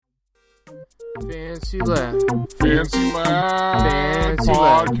Fancy lad. Fancy lad. Fancy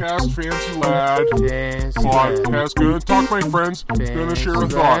Podcast Fancy lad. Fancy Podcast. Gonna talk to my friends. Gonna share a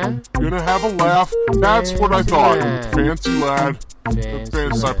Fancy thought. lad. Gonna have a laugh. That's what I Fancy thought. lad. Fancy lad. Fancy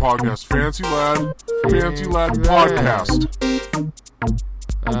Fancy lad. podcast. Fancy lad. Fancy lad Fancy lad. podcast.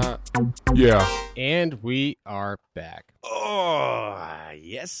 Yeah. And we are back. Oh,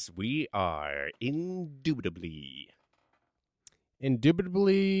 yes, we are. Indubitably.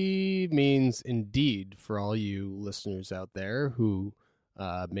 Indubitably means indeed for all you listeners out there who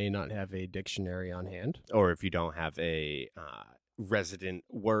may not have a dictionary on hand. Or if you don't have a resident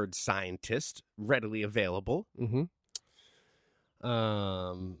word scientist readily available. Mm-hmm.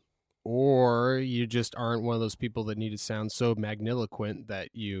 Or you just aren't one of those people that need to sound so magniloquent that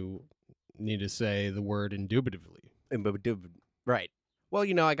you need to say the word indubitably. Right. Well,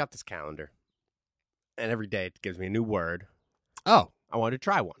 you know, I got this calendar. And every day it gives me a new word. Oh, I want to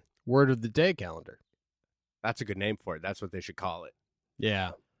try one. word of the day calendar. That's a good name for it. That's what they should call it.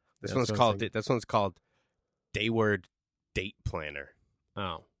 Yeah. This That's one's what I was called thinking. this one's called Dayword Date Planner.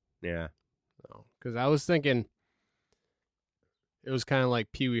 Oh. Yeah. Because I was thinking it was kind of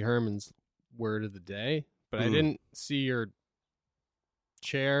like Pee Wee Herman's word of the day, but I didn't see your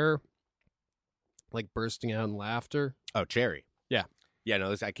chair like bursting out in laughter. Oh, Cherry. Yeah. Yeah,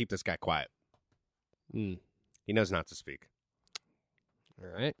 no, I keep this guy quiet. Mm. He knows not to speak. All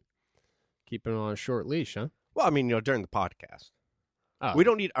right. Keeping him on a short leash, huh? Well, I mean, you know, during the podcast. Oh, We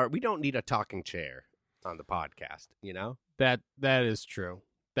don't need a talking chair on the podcast, you know? that is true.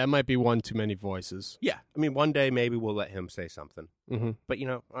 That might be one too many voices. Yeah. I mean, one day maybe we'll let him say something. Mm-hmm. But, you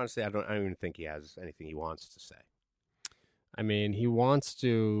know, honestly, I don't even think he has anything he wants to say. I mean, he wants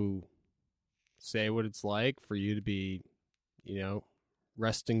to say what it's like for you to be, you know,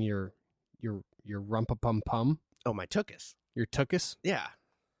 resting your rumpa-pum-pum, Oh, my tuchus. your tuchus Yeah.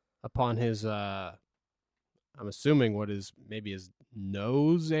 upon his, I'm assuming what is maybe his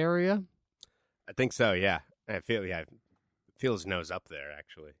nose area. I think so, yeah. I feel his nose up there,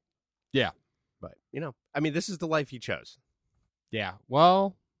 actually. Yeah. But, you know, I mean, this is the life he chose. Yeah.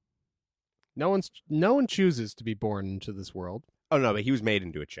 Well, no one chooses to be born into this world Oh, no, but he was made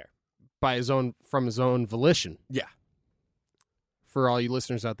into a chair. from his own volition. Yeah. For all you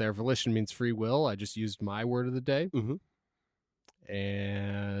listeners out there, volition means free will. I just used my word of the day. Mm-hmm.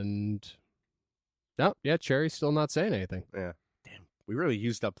 And no, yeah, Cherry's still not saying anything. Yeah. Damn. We really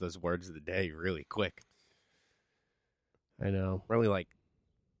used up those words of the day really quick. I know. We're only like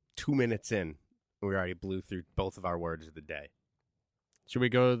 2 minutes in, and we already blew through both of our words of the day. Should we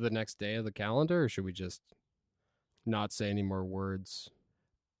go to the next day of the calendar, or should we just not say any more words?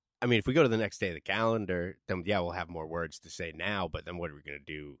 I mean, if we go to the next day of the calendar, then yeah, we'll have more words to say now, but then what are we going to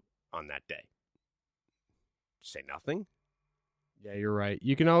do on that day? Say nothing? Yeah, you're right.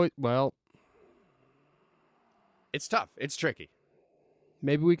 You can always, well, It's tough. It's tricky.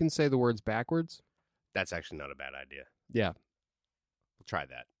 maybe we can say the words backwards. That's actually not a bad idea. Yeah. We'll try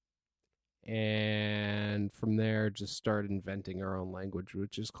that. And from there, just start inventing our own language,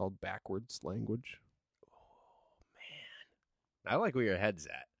 which is called backwards language. I like where your head's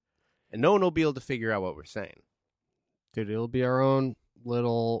at. And no one will be able to figure out what we're saying. Dude, it'll be our own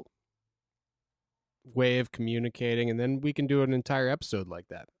little way of communicating, and then we can do an entire episode like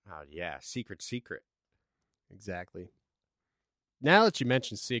that. Oh, yeah. Secret. Exactly. Now that you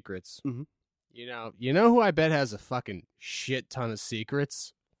mention secrets, Mhm. you know who I bet has a fucking shit ton of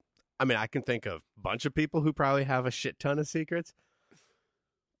secrets? I mean, I can think of a bunch of people who probably have a shit ton of secrets.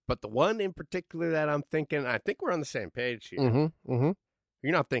 But the one in particular that I'm thinking, I think we're on the same page here. Mm-hmm. Mm-hmm.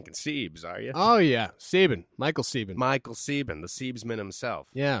 You're not thinking Siebes, are you? Oh, yeah. Sieben. Michael Sieben. Michael Sieben, the Siebesman himself.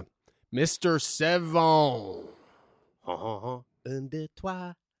 Yeah. Mr. Sevon. Un, deux,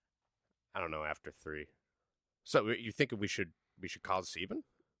 trois. I don't know, after 3. So you think we should call Sieben?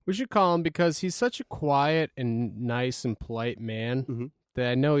 We should call him because he's such a quiet and nice and polite man Mhm. that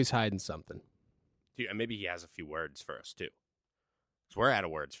I know he's hiding something. And maybe he has a few words for us, too. Because we're out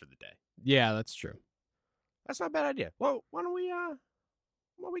of words for the day. Yeah, that's true. That's not a bad idea. Well, why don't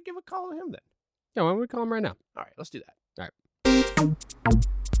we give a call to him then? Yeah, why don't we call him right now? All right, let's do that.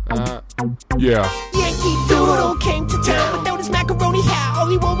 Yeah. Yankee Doodle came to town without his macaroni hat. All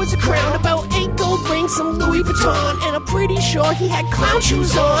he wore was a crown. About 8 gold wearing some Louis Vuitton, and I'm pretty sure he had clown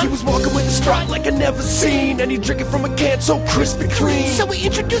shoes on. He was walking with a strut like I never seen, and he drinking from a can so crisp and clean. So we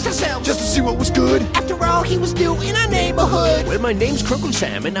introduced ourselves just to see what was good. After all, he was new in our neighborhood. Well, my name's Cruncle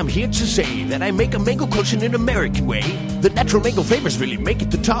Sam, and I'm here to say that I make a mango kush in an American way. The natural mango flavors really make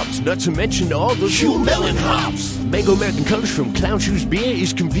it the tops, not to mention all those cool melon hops. Mango American Kush from Clown Shoes Beer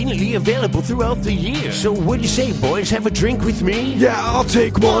is conveniently available throughout the year. So what do you say, boys? Have a drink with me? Yeah, I'll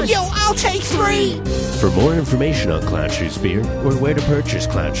take one. Yo, I'll take 3. For more information on Clown Shoes Beer or where to purchase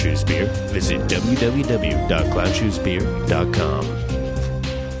Clown Shoes Beer, visit www.clownshoesbeer.com.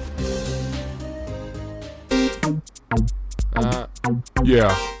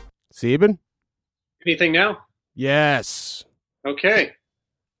 Yeah. Sieben? Anything now? Yes. Okay.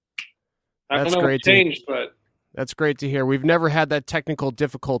 I That's don't know great what to- changed, but That's great to hear. We've never had that technical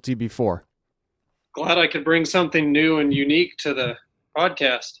difficulty before. glad I could bring something new and unique to the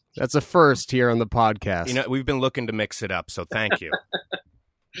podcast. That's a first here on the podcast. You know, we've been looking to mix it up, so thank you.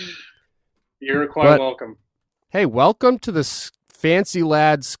 You're quite But- welcome. Hey, welcome to the Fancy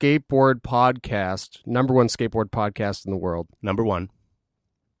Lad Skateboard Podcast, #1 skateboard podcast in the world. Number 1.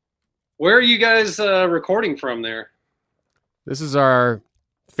 Where are you guys recording from there? This is our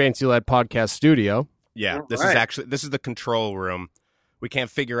Fancy Lad Podcast studio. Yeah, All this right. is the control room. We can't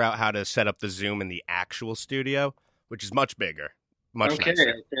figure out how to set up the Zoom in the actual studio, which is much bigger, much Okay, nicer.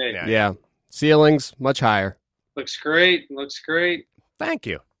 okay. Yeah. Yeah. Ceilings, much higher. Looks great. Looks great. Thank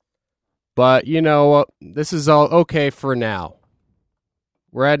you. But, you know, this is all okay for now.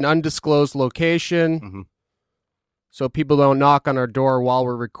 We're at an undisclosed location, Mhm. so people don't knock on our door while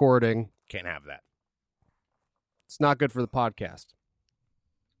we're recording. Can't have that. It's not good for the podcast.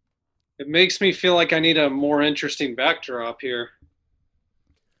 It makes me feel like I need a more interesting backdrop here.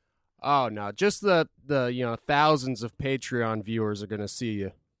 Oh, no. Just the thousands of Patreon viewers are going to see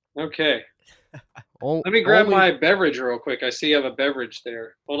you. Okay. Let Let me grab my beverage real quick. I see you have a beverage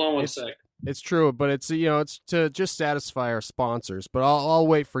there. Hold on one It's- sec. It's true, but it's to just satisfy our sponsors. But I'll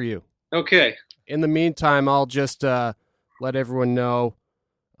wait for you. Okay. In the meantime, I'll just let everyone know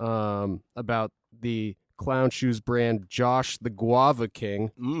about the Clown Shoes brand Josh the Guava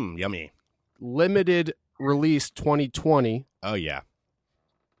King Yummy. limited release 2020 Oh, yeah.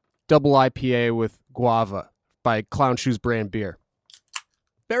 double IPA with guava by Clown Shoes brand beer.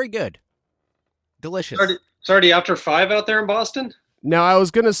 Very good. Delicious. It's already after 5 out there in Boston? Now, I was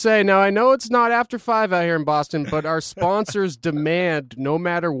going to say, I know it's not after 5 out here in Boston, but our sponsors demand no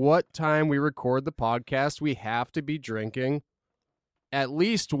matter what time we record the podcast, we have to be drinking at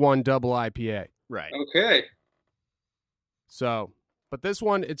least one double IPA. Right. Okay. So, but this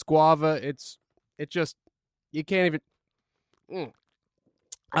one, it's guava. You can't even.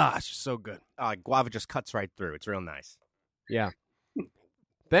 It's just so good. Guava just cuts right through. It's real nice. Yeah.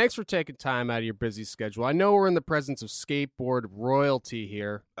 Thanks for taking time out of your busy schedule. I know we're in the presence of skateboard royalty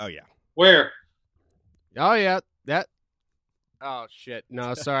here. Oh, yeah. Where? Oh, yeah. Oh, shit.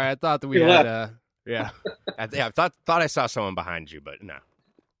 No, sorry. I thought that we You had. Yeah. I thought I saw someone behind you, but no.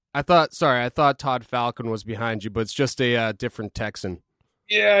 I thought Todd Falcon was behind you, but it's just a different Texan.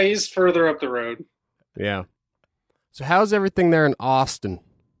 Yeah, he's further up the road. Yeah. So, how's everything there in Austin?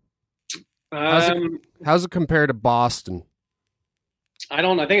 How's it compared to Boston? I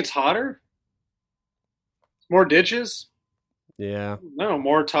think it's hotter. More ditches. Yeah. No,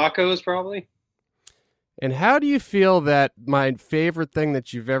 more tacos probably. And how do you feel that my favorite thing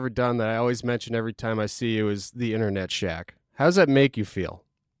that you've ever done that I always mention every time I see you is the Internet Shack? How does that make you feel?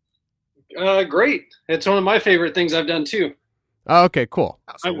 Great. It's one of my favorite things I've done too. Oh, okay, cool.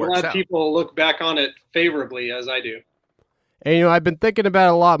 So it I'm works glad out. people look back on it favorably as I do. And I've been thinking about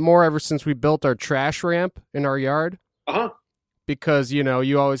it a lot more ever since we built our trash ramp in our yard. Uh-huh. Because,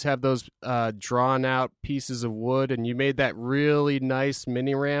 you always have those drawn out pieces of wood, and you made that really nice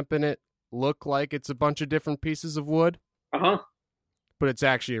mini ramp in it look like it's a bunch of different pieces of wood, Uh-huh. but it's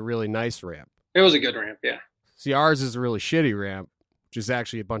actually a really nice ramp. It was a good ramp, yeah. See, ours is a really shitty ramp, which is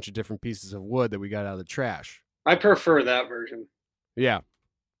actually a bunch of different pieces of wood that we got out of the trash. I prefer that version. Yeah.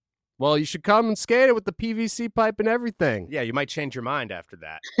 Well, you should come and skate it with the PVC pipe and everything. Yeah, you might change your mind after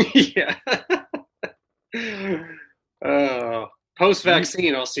that. Yeah.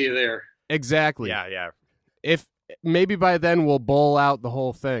 Post-vaccine, I'll see you there. Exactly. Yeah. If maybe by then we'll bowl out the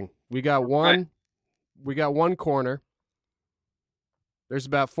whole thing. We got one. Right. We got one corner. There's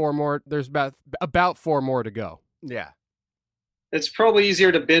about 4 more. There's about 4 more to go. Yeah. It's probably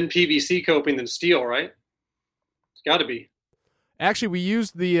easier to bend PVC coping than steel, right? It's got to be. Actually, we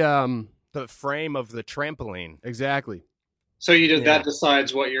used the The frame of the trampoline. exactly. So you did Yeah. that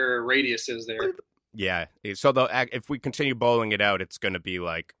decides what your radius is there. Yeah. So if we continue bowling it out, it's going to be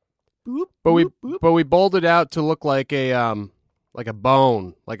like But we bowled it out to look like a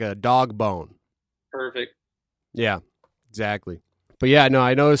bone, like a dog bone. Perfect. Yeah, exactly. But yeah, no,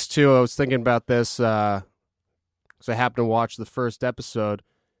 I noticed too. I was thinking about this because I happened to watch the first episode.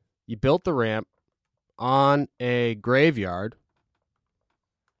 You built the ramp on a graveyard,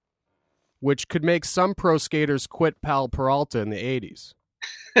 which could make some pro skaters quit Pal Peralta in the 80s.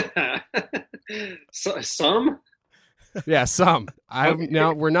 Some? Yeah, some.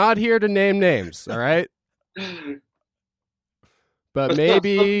 Now we're not here to name names, all right? But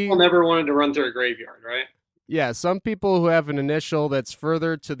maybe some people never wanted to run through a graveyard, right? Yeah, some people who have an initial that's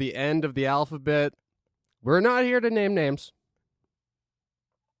further to the end of the alphabet. We're not here to name names.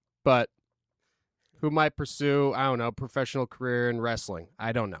 But who might pursue, I don't know, professional career in wrestling.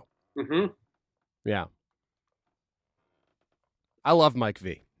 I don't know. Mm-hmm. Yeah. I love Mike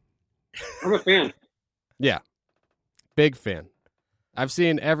V. I'm a fan. Yeah. Big fan. I've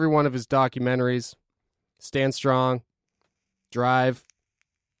seen every one of his documentaries. Stand Strong, Drive,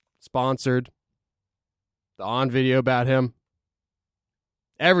 Sponsored, the On video about him.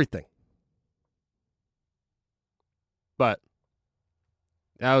 Everything. But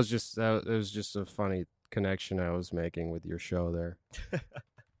it was just a funny connection I was making with your show there.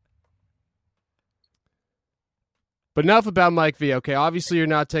 But enough about Mike V. Okay, obviously you're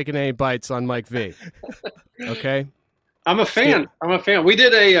not taking any bites on Mike V. Okay, I'm a fan. We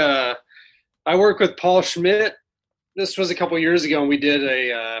did I work with Paul Schmidt. This was a couple years ago, and we did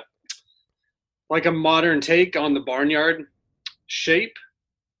a modern take on the Barnyard shape.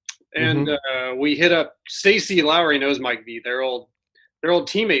 And we hit up Stacy Lowry knows Mike V. They're old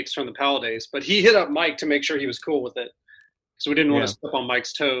teammates from the Pal days. But he hit up Mike to make sure he was cool with it, because we didn't want to step on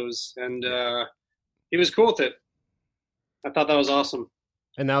Mike's toes. And he was cool with it. I thought that was awesome.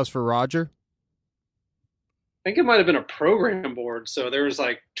 And that was for Roger? I think it might have been a program board, so there was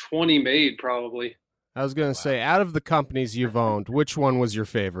like 20 made probably. I was going to say, out of the companies you've owned, which one was your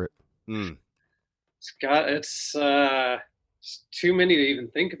favorite? It's too many to even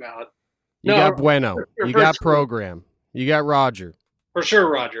think about. You got Bueno. You got Program. You got Roger. For sure,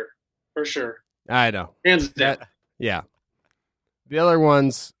 Roger. For sure. I know. Hands down. Yeah. The other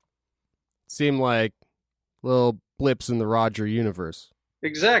ones seem like little blips in the Roger universe.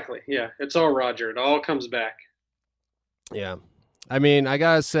 Exactly. Yeah. It's all Roger. It all comes back. Yeah. I mean, I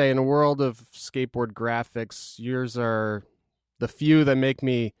gotta say, in a world of skateboard graphics, yours are the few that make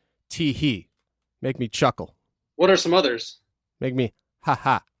me tee-hee, make me chuckle. What are some others? Make me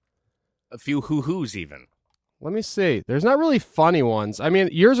ha-ha. A few hoo-hoos even. Let me see. There's not really funny ones. I mean,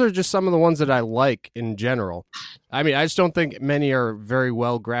 yours are just some of the ones that I like in general. I mean, I just don't think many are very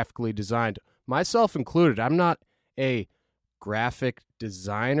well graphically designed. Myself included. I'm not a graphic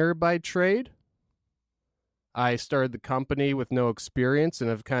designer by trade. I started the company with no experience and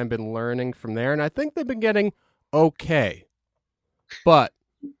have kind of been learning from there, and I think they've been getting okay. But,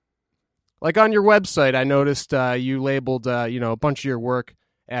 like on your website, I noticed you labeled a bunch of your work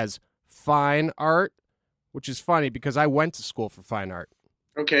as fine art, which is funny because I went to school for fine art.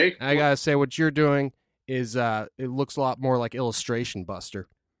 Okay. And I gotta say, what you're doing is it looks a lot more like Illustration Buster.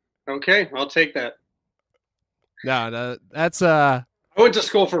 Okay, I'll take that. No, that's I went to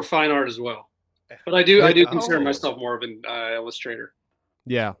school for fine art as well, but I do consider myself more of an illustrator.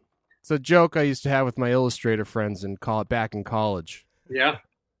 Yeah, it's a joke I used to have with my illustrator friends and call it back in college. Yeah,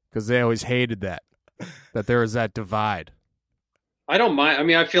 because they always hated that there was that divide. I don't mind. I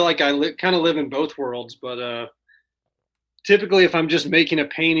mean, I feel like I kind of live in both worlds, but typically if I'm just making a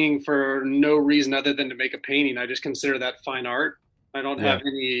painting for no reason other than to make a painting, I just consider that fine art. I don't have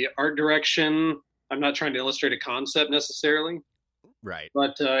any art direction. I'm not trying to illustrate a concept necessarily. Right.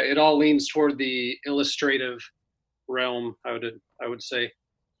 But it all leans toward the illustrative realm, I would say.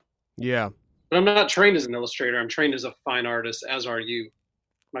 Yeah. But I'm not trained as an illustrator. I'm trained as a fine artist, as are you,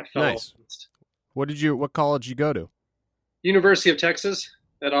 my fellow artists. What college you go to? University of Texas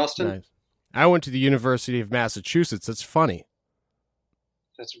at Austin. Nice. I went to the University of Massachusetts. That's funny.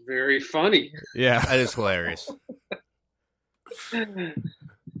 That's very funny. Yeah. That is hilarious.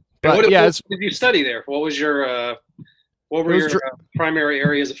 But what yeah, did you study there? What was your primary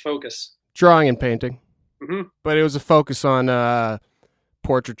areas of focus? Drawing and painting. Mm-hmm. But it was a focus on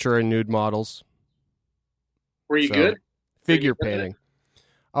portraiture and nude models. Were you good? Figure painting.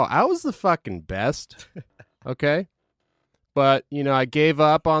 Oh, I was the fucking best. Okay. But, I gave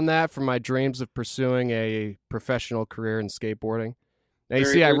up on that for my dreams of pursuing a professional career in skateboarding. Now, you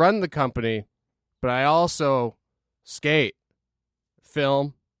see, I run the company, but I also skate,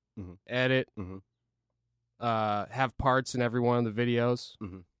 film, edit, have parts in every one of the videos.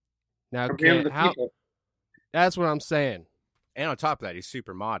 Now, that's what I'm saying. And on top of that, he's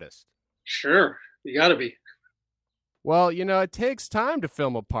super modest. Sure, you got to be. Well, it takes time to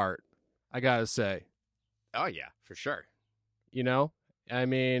film a part, I gotta say. Oh, yeah, for sure. I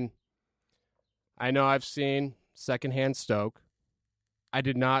mean, I know I've seen Secondhand Stoke. I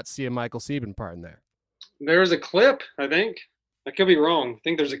did not see a Michael Sebin part in there. There's a clip, I think. I could be wrong. I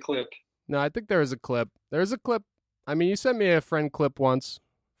think there's a clip. No, I think there was a clip. There's a clip. I mean, you sent me a friend clip once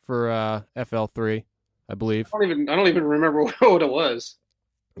for FL3, I believe. I don't even remember what it was.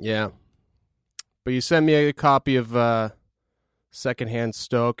 Yeah. But you sent me a copy of Secondhand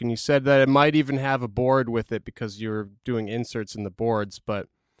Stoke, and you said that it might even have a board with it because you were doing inserts in the boards, but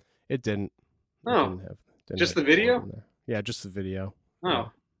it didn't. Oh, didn't just have the video? board in there. Yeah, just the video.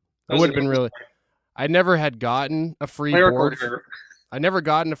 Oh. That would have been really... I never had gotten a free board. I never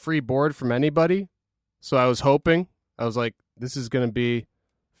gotten a free board from anybody, so I was hoping. I was like, this is going to be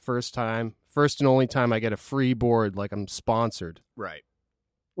first and only time I get a free board, like I'm sponsored. Right.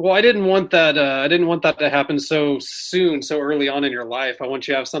 Well, I didn't want that. I didn't want that to happen so soon, so early on in your life. I want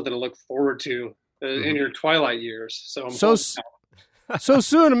you to have something to look forward to in your twilight years. So so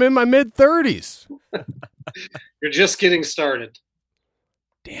soon. I'm in my mid-30s. You're just getting started.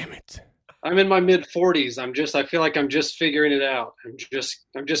 Damn it. I'm in my mid-40s. I feel like I'm just figuring it out. I'm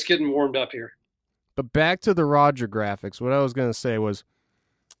just getting warmed up here. But back to the Roger graphics. What I was going to say was,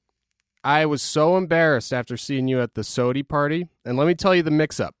 I was so embarrassed after seeing you at the Sodi party. And let me tell you the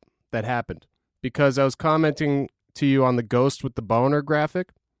mix-up that happened. Because I was commenting to you on the Ghost with the Boner graphic.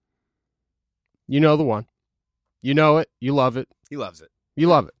 You know the one. You know it. You love it. He loves it. You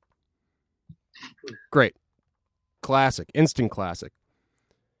love it. Great. Classic. Instant classic.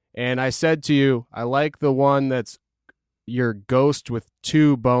 And I said to you, I like the one that's your Ghost with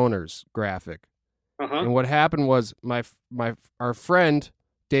 2 boners graphic. Uh-huh. And what happened was our friend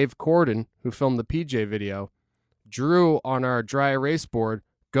Dave Corden, who filmed the PJ video, drew on our dry erase board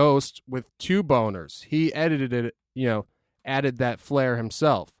Ghost with 2 boners. He edited it, added that flair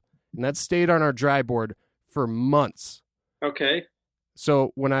himself. And that stayed on our dry board for months. Okay.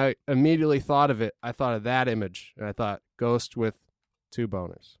 So when I immediately thought of it, I thought of that image. And I thought, Ghost with 2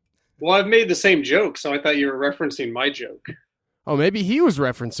 boners. Well, I've made the same joke, so I thought you were referencing my joke. Oh, maybe he was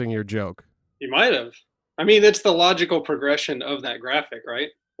referencing your joke. You might have. I mean, it's the logical progression of that graphic, right?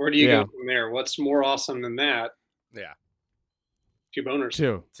 Where do you go from there? What's more awesome than that? Yeah. 2 boners.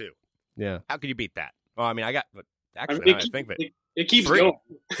 2. Yeah. How could you beat that? Well, I mean, actually, I think that it keeps 3. going.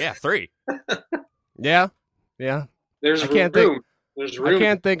 Yeah, 3. Yeah. There's room. There's room. I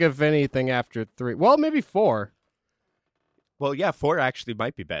can't think of anything after 3. Well, maybe 4. Well, yeah, 4 actually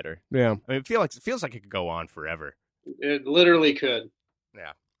might be better. Yeah. I mean, it feels like it could go on forever. It literally could.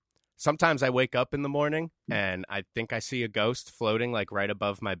 Yeah. Sometimes I wake up in the morning and I think I see a ghost floating like right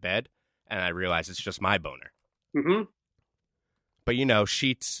above my bed, and I realize it's just my boner. Mm-hmm. But,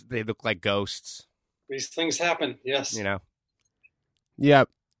 sheets, they look like ghosts. These things happen, yes. Yeah.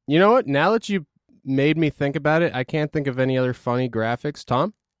 You know what? Now that you made me think about it, I can't think of any other funny graphics.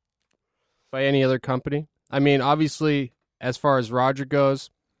 Tom? By any other company? I mean, obviously, as far as Roger goes,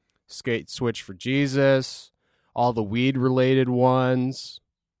 Skate Switch for Jesus, all the weed-related ones,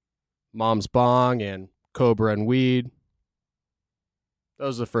 Mom's Bong and Cobra and Weed.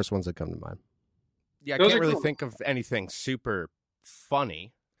 Those are the first ones that come to mind. Yeah, I Those can't are really cool. think of anything super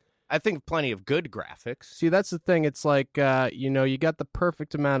funny. I think of plenty of good graphics. See, that's the thing. It's like, you got the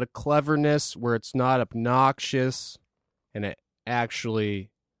perfect amount of cleverness where it's not obnoxious and it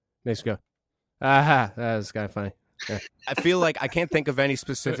actually makes you go, aha, that's kind of funny. Yeah. I feel like I can't think of any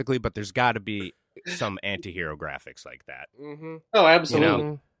specifically, but there's got to be some anti-hero graphics like that. Mm-hmm. Oh,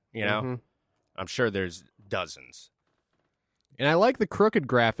 absolutely. Mhm. I'm sure there's dozens. And I like the crooked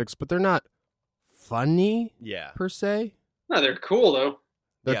graphics, but they're not funny Yeah. per se. No, they're cool, though.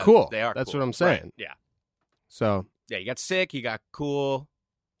 They're Yeah, cool. They are. That's cool. what I'm saying. Right. Yeah. So Yeah, you got sick, you got cool,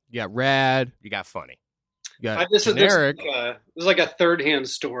 you got rad, you got funny. you got This generic. is like a third-hand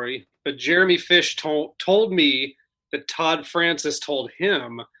story, but Jeremy Fish told me that Todd Francis told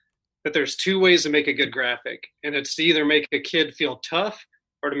him that there's 2 ways to make a good graphic, and it's to either make a kid feel tough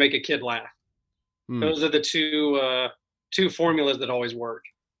or to make a kid laugh. Those are the two formulas that always work.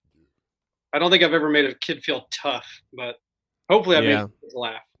 I don't think I've ever made a kid feel tough, but hopefully I made kids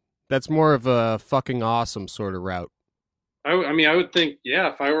laugh. That's more of a fucking awesome sort of route. I mean, I would think,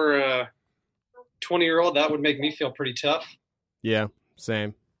 if I were a 20-year-old, that would make me feel pretty tough. Yeah,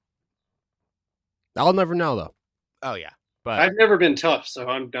 same. I'll never know though. Oh yeah. But I've never been tough, so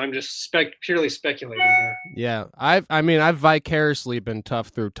I'm just purely speculating here. yeah, I've vicariously been tough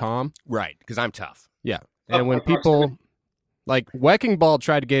through Tom. Right, because I'm tough. Yeah. And when people Like Wrecking Ball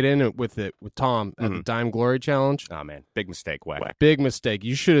tried to get in it with Tom at the Dime Glory Challenge. Oh man, big mistake, Wack. Big mistake.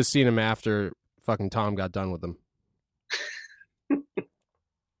 You should have seen him after fucking Tom got done with him.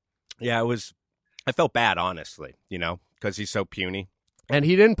 Yeah, I felt bad, honestly, because he's so puny. And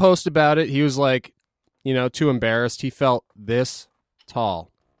he didn't post about it. He was like, too embarrassed. He felt this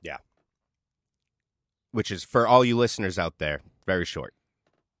tall. Yeah. Which is, for all you listeners out there, very short.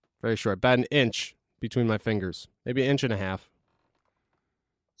 Very short. About an inch between my fingers. Maybe an inch and a half.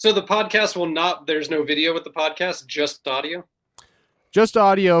 So the podcast there's no video with the podcast, just audio? Just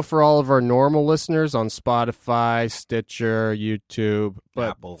audio for all of our normal listeners on Spotify, Stitcher, YouTube.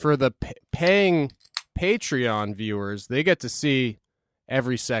 But Apple. for the paying Patreon viewers, they get to see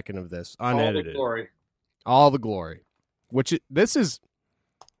every second of this, unedited. All the glory. All the glory. This is,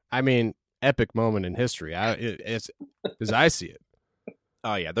 epic moment in history. It's as I see it.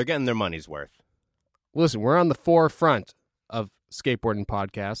 Oh, yeah, they're getting their money's worth. Listen, we're on the forefront of skateboarding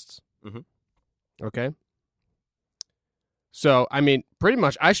podcasts. Mhm. Okay? So, pretty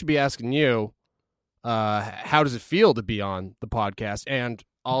much I should be asking you, how does it feel to be on the podcast? And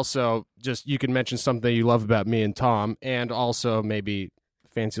also, just you can mention something you love about me and Tom, and also maybe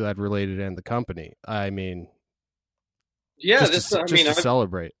Fancy Lad related and the company. Yeah, to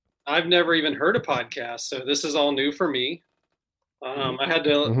celebrate. I've never even heard a podcast, so this is all new for me. I had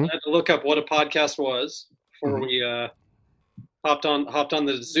to look up what a podcast was before we hopped on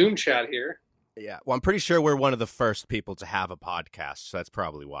the Zoom chat here. Yeah, well, I'm pretty sure we're one of the first people to have a podcast, so that's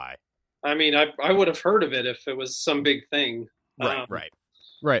probably why. I would have heard of it if it was some big thing.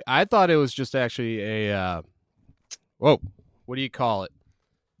 Right. I thought it was just actually a, what do you call it?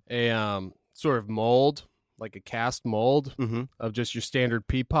 A sort of mold, like a cast mold of just your standard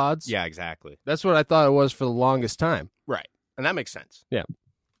pea pods. Yeah, exactly. That's what I thought it was for the longest time. Right, and that makes sense. Yeah.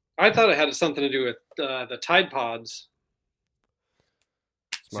 I thought it had something to do with the Tide Pods.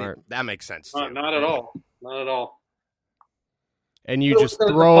 Smart. See, that makes sense, too. Not at all. Not at all. And you just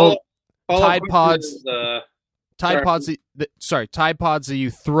throw Tide Pods. Is, Tide Pods. Tide Pods that you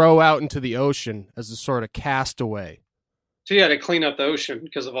throw out into the ocean as a sort of castaway. So you had to clean up the ocean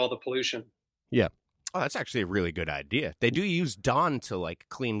because of all the pollution. Yeah. Oh, that's actually a really good idea. They do use Dawn to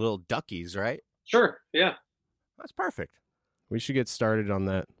clean little duckies, right? Sure. Yeah. That's perfect. We should get started on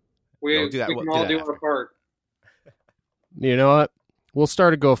that. We do that. we We'll can do all that do after. our part. You know what? We'll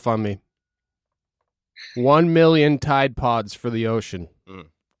start a GoFundMe. 1 million Tide Pods for the ocean.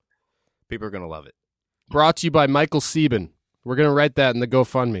 People are going to love it. Brought to you by Michael Sieben. We're going to write that in the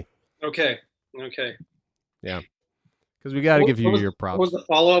GoFundMe. Okay. Yeah. Because we got to give you your props. What was the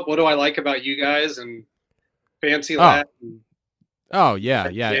follow-up? What do I like about you guys and Fancy Lad? Oh, yeah.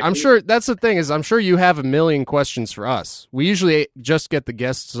 I'm sure that's the thing is I'm sure you have a million questions for us. We usually just get the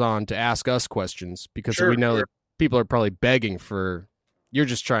guests on to ask us questions because we know that people are probably begging for, you're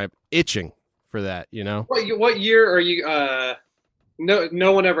just itching for that, What year are you,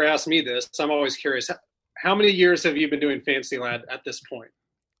 no one ever asked me this. I'm always curious. How many years have you been doing Fancy Lad at this point?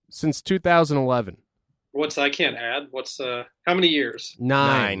 Since 2011. I can't add. How many years?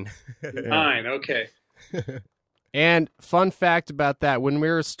 9. 9. Okay. And fun fact about that, when we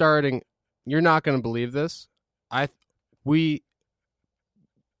were starting, you're not going to believe this. We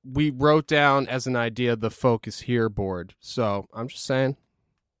wrote down as an idea the Focus Here board. So I'm just saying.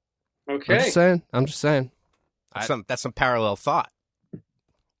 Okay. I'm just saying. That's some parallel thought.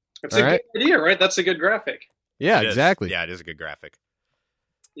 That's a good idea, right? That's a good graphic. Yeah, It is. exactly. Yeah, it is a good graphic.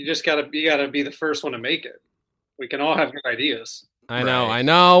 You just gotta be the first one to make it. We can all have good ideas. I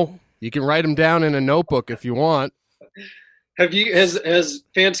know. You can write them down in a notebook if you want. Has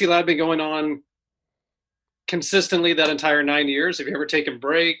Fancy Lad been going on consistently that entire 9 years? Have you ever taken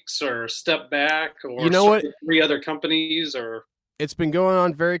breaks or stepped back or started 3 other companies or? It's been going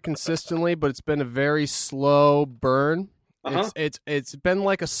on very consistently, but it's been a very slow burn. It's been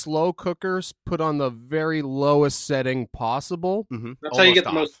like a slow cooker put on the very lowest setting possible. Mm-hmm. That's how you get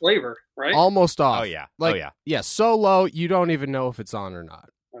the most flavor, right? Almost off. Oh yeah. Yeah, so low you don't even know if it's on or not.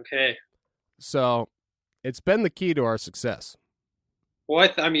 Okay. So it's been the key to our success. Well,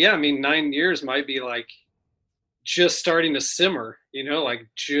 9 years might be just starting to simmer.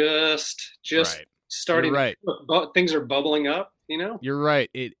 Just starting. You're right. Things are bubbling up. You're right.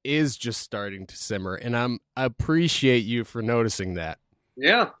 It is just starting to simmer, and I appreciate you for noticing that.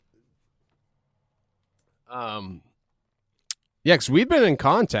 Yeah. Yeah, because we've been in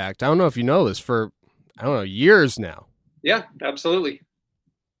contact. I don't know if you know this for, years now. Yeah, absolutely.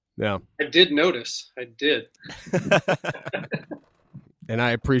 Yeah. I did notice. I did. And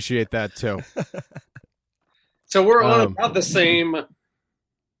I appreciate that too. So we're on about the same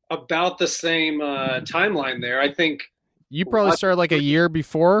timeline there. I think You probably started like a year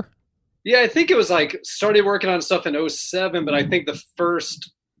before. Yeah, I think it was like started working on stuff in 07, but I think the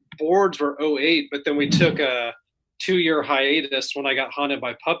first boards were 08, but then we took a 2-year hiatus when I got haunted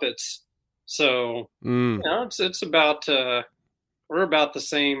by puppets. So, it's about, we're about the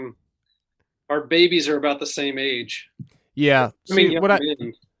same. Our babies are about the same age. Yeah. What I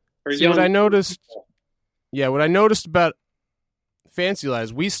noticed about Fancy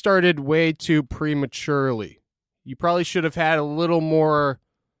Lads, we started way too prematurely. You probably should have had a little more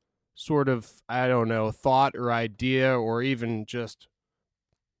sort of, I don't know, thought or idea or even just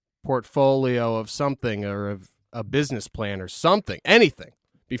portfolio of something or of a business plan or something, anything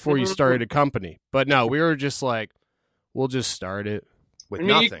before you started a company. But no, we were just like, we'll just start it with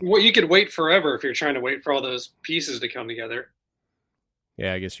nothing. You could wait forever if you're trying to wait for all those pieces to come together.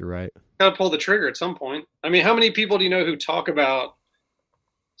 Yeah, I guess you're right. Got to pull the trigger at some point. I mean, how many people do you know who talk about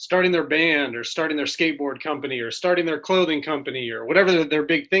starting their band or starting their skateboard company or starting their clothing company or whatever their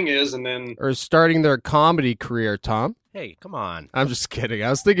big thing is, and then or starting their comedy career, Tom? Hey, come on. I'm just kidding. I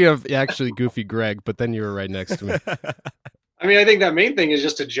was thinking of actually Goofy Greg, but then you were right next to me. I mean, I think that main thing is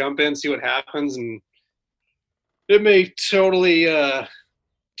just to jump in, see what happens, and it may totally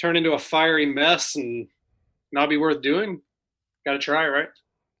turn into a fiery mess and not be worth doing. Got to try, right?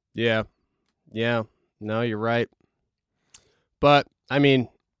 Yeah. No, you're right. But, I mean,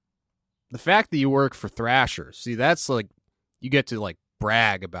 the fact that you work for Thrasher, see, that's like, you get to like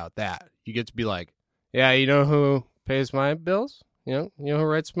brag about that. You get to be like, yeah, you know who pays my bills? You know who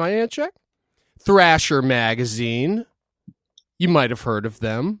writes my check? Thrasher Magazine. You might have heard of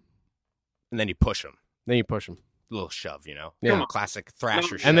them. And then you push them. A little shove, Yeah. Classic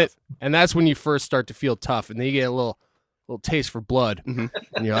Thrasher shove. And that's when you first start to feel tough, and then you get a little taste for blood, and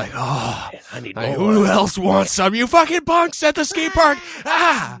you're like, oh, man, I need more. Who else wants some? You fucking punks at the skate park!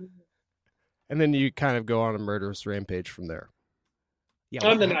 And then you kind of go on a murderous rampage from there. Yeah,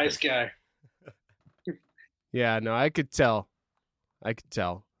 I'm the nice guy. Yeah, no, I could tell.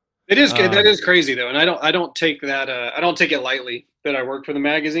 It is that is crazy though, and I don't take that I don't take it lightly that I work for the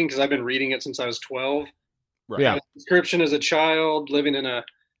magazine because I've been reading it since I was 12. Right. Yeah. I had a subscription as a child, living in a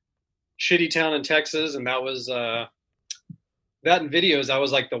shitty town in Texas, and that was that and videos. I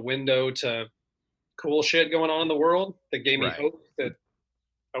was like the window to cool shit going on in the world that gave me hope that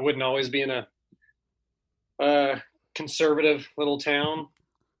I wouldn't always be in a conservative little town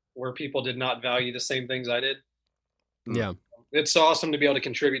where people did not value the same things I did. Yeah. It's awesome to be able to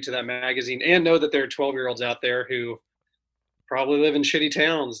contribute to that magazine and know that there are 12-year-olds out there who probably live in shitty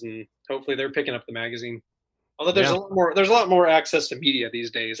towns, and hopefully they're picking up the magazine. Although there's a lot more access to media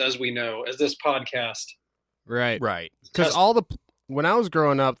these days, as we know, as this podcast. Right. Because when I was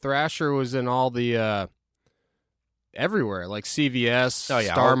growing up, Thrasher was in all the everywhere, like CVS,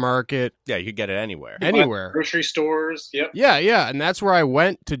 Star Market. Yeah, you could get it anywhere. Grocery stores. Yep. Yeah, and that's where I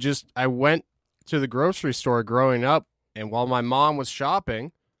went to the grocery store growing up, and while my mom was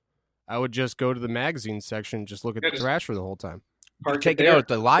shopping, I would just go to the magazine section and just look at the Thrasher the whole time. You could take it out at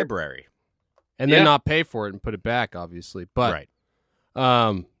the library. And then not pay for it and put it back, obviously. But,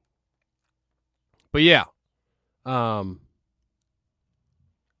 but yeah. Damn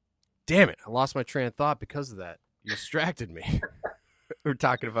it. I lost my train of thought because of that. You distracted me. We're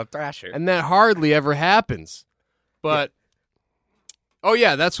talking about Thrasher. And that hardly ever happens. But, oh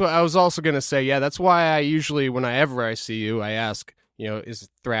yeah, that's what I was also going to say. Yeah, that's why I usually, whenever I see you, I ask, is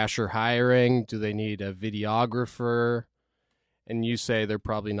Thrasher hiring? Do they need a videographer? And you say they're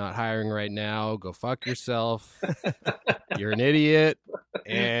probably not hiring right now. Go fuck yourself. You're an idiot,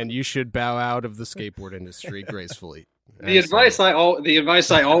 and you should bow out of the skateboard industry gracefully. The advice I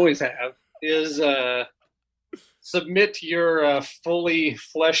always have is submit your fully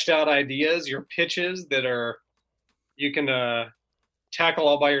fleshed out ideas, your pitches that you can tackle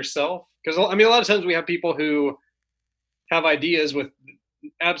all by yourself. Because I mean, a lot of times we have people who have ideas with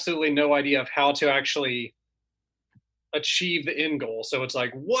absolutely no idea of how to actually achieve the end goal. So it's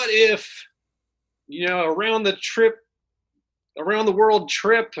like, what if, around the world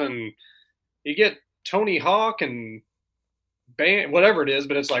trip, and you get Tony Hawk and band, whatever it is,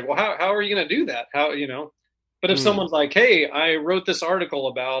 but it's like, well, how are you going to do that? But if someone's like, hey, I wrote this article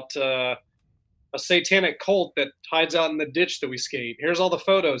about a satanic cult that hides out in the ditch that we skate. Here's all the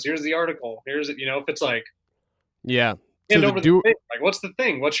photos. Here's the article. Here's it. If it's like, yeah, hand over the thing. Like, what's the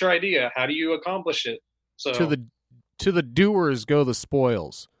thing? What's your idea? How do you accomplish it? So to the doers go the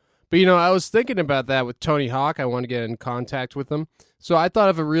spoils. But, I was thinking about that with Tony Hawk. I want to get in contact with him. So I thought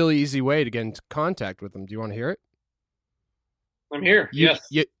of a really easy way to get into contact with him. Do you want to hear it? I'm here. Yes.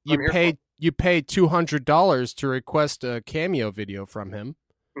 You pay $200 to request a cameo video from him.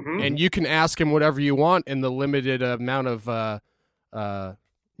 Mhm. and you can ask him whatever you want in the limited amount of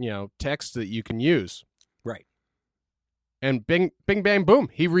text that you can use. Right. And bing bang boom,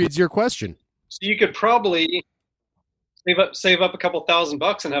 he reads your question. So you could probably save up a couple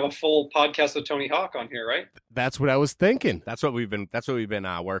 $1,000 and have a full podcast with Tony Hawk on here, right? That's what I was thinking. That's what we've been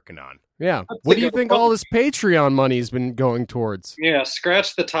working on. Yeah. That's What a do you good think one. all this Patreon money has been going towards? Yeah,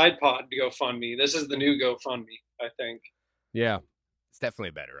 scratch the Tide Pod to GoFundMe. This is the new GoFundMe, I think. Yeah. It's definitely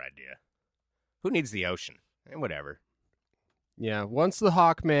a better idea. Who needs the ocean? And whatever. Yeah. Once the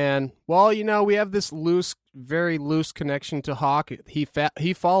Hawk man, well, we have this very loose connection to Hawk.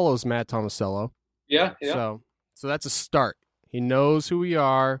 He follows Matt Tomasello. Yeah. So that's a start. He knows who we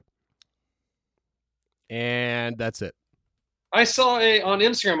are, and that's it. I saw on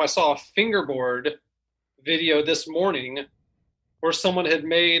Instagram, I saw a fingerboard video this morning where someone had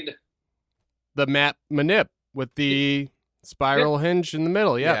made. The Matt Manip with the spiral hinge in the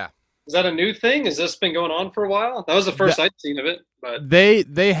middle. Yeah. Is that a new thing? Has this been going on for a while? That was the first I'd seen of it. But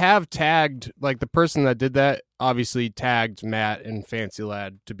They have tagged, like, the person that did that obviously tagged Matt and Fancy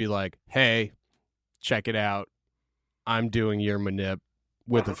Lad to be like, hey, check it out. I'm doing your manip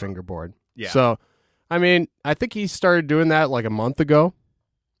with a fingerboard. Yeah. So, I mean, I think he started doing that like a month ago.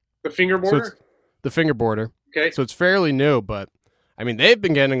 the fingerboarder. The fingerboarder. Okay. So it's fairly new, but I mean, they've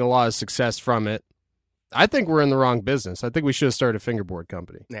been getting a lot of success from it. I think we're in the wrong business. I think we should have started a fingerboard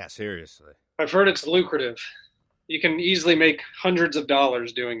company. Yeah, seriously. I've heard it's lucrative. You can easily make hundreds of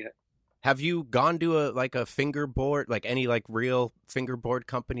dollars doing it. Have you gone to a fingerboard, like any real fingerboard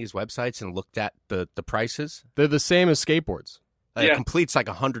companies' websites and looked at the prices? They're the same as skateboards. It Yeah. completes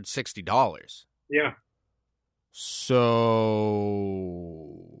 $160. Yeah.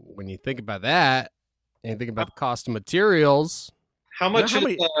 So when you think about that, and you think about the cost of materials, How much how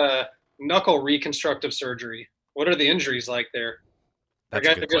is knuckle reconstructive surgery? What are the injuries like there? That's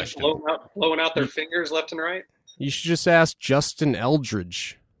a Are good guys just question. blowing out their fingers left and right? you should just ask Justin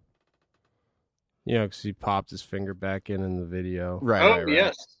Eldridge. Because he popped his finger back in the video. Right. Oh, right, right.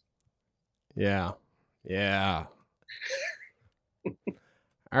 yes. Yeah.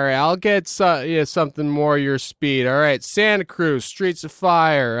 All right, I'll get something more your speed. All right, Santa Cruz, Streets of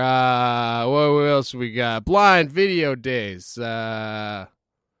Fire. What else we got? Blind Video Days.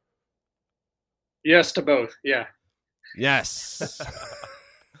 Yes to both. Yeah. Yes.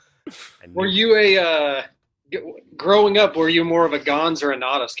 I knew Were it. you growing up, were you more of a Gons or a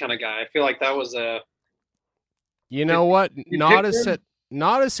Nodus kind of guy? I feel like that was a. You know what? You Nodus picked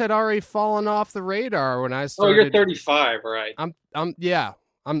had already fallen off the radar when I Oh, started. you're 35, right? I'm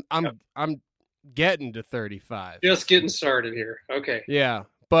getting to 35. Just getting started here. Okay. Yeah,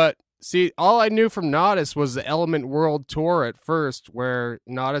 but see, all I knew from Nodus was the Element World Tour at first, where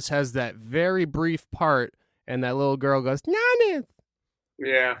Nodus has that very brief part, and that little girl goes, Nodus!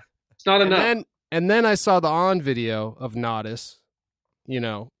 Yeah. It's not enough. And then I saw the on video of Nodus,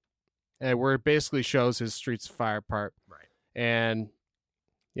 and where it basically shows his Streets of Fire part. Right. And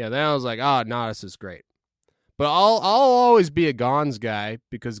yeah, then I was like, Nodus is great. But I'll always be a Gons guy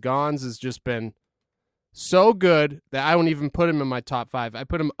because Gons has just been so good that I don't even put him in my top 5. I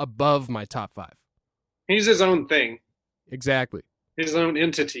put him above my top 5. He's his own thing, Exactly. his own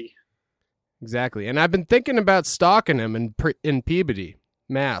entity. Exactly. And I've been thinking about stalking him in Peabody,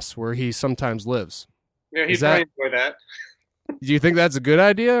 Mass, where he sometimes lives. Yeah, he'd Is that- probably enjoy that. Do you think that's a good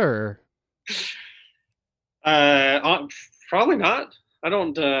idea or? Probably not. I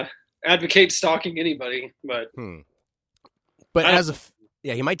don't advocate stalking anybody, but But I-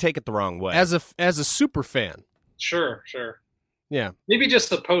 Yeah, he might take it the wrong way. as a super fan. sure. Yeah. Maybe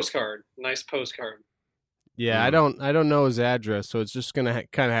just a postcard, nice postcard. Yeah, I don't know his address, so it's just gonna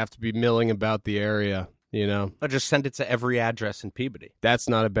kind of have to be milling about the area. I'll just send it to every address in Peabody. That's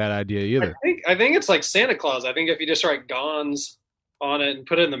not a bad idea either. I think it's like Santa Claus. I think if you just write Gons on it and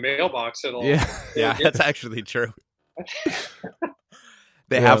put it in the mailbox, it'll. Yeah, Yeah, that's actually true.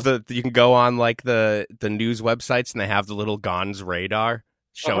 They Yeah. have you can go on the news websites and they have the little Gons radar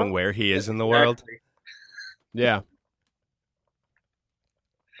showing Uh-huh. where he is in the world. Exactly. yeah.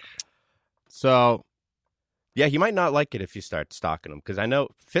 So Yeah, he might not like it if you start stalking him because I know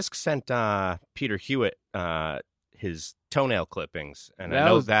Fisk sent Peter Hewitt his toenail clippings, and That I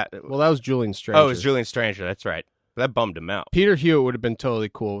know was- that. well, that was Julian Stranger. Oh, it was Julian Stranger. That's right. That bummed him out. Peter Hewitt would have been totally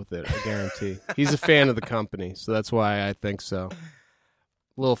cool with it. I guarantee. He's a fan of the company, so that's why I think so.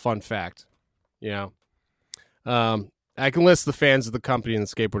 Little fun fact, I can list the fans of the company and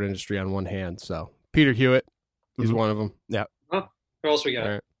the skateboard industry on one hand. So Peter Hewitt, he's Mhm. one of them. Who else we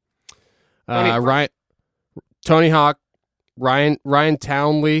got? All right. Tony Hawk. Tony Hawk, Ryan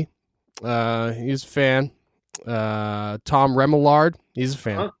Townley, he's a fan. Tom Remillard, he's a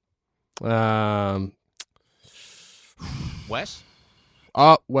fan. Wes?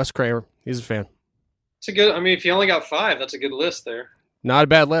 Wes Kramer, he's a fan. It's a good. I mean, if you only got 5, that's a good list there. Not a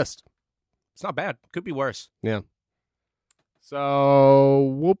bad list. It's not bad. Could be worse. Yeah.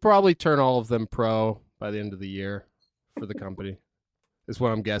 So we'll probably turn all of them pro by the end of the year for the company, is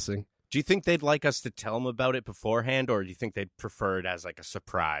what I'm guessing. Do you think they'd like us to tell them about it beforehand, or do you think they'd prefer it as like a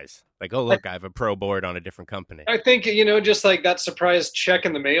surprise? Like, oh, look, I have a pro board on a different company. I think, just like that surprise check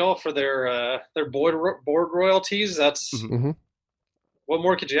in the mail for their board royalties. That's Mm-hmm. what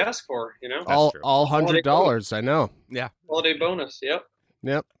more could you ask for? All true. $100. I know. Yeah. Holiday bonus.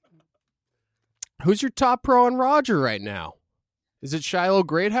 Yep. Who's your top pro on Roger right now? Is it Shiloh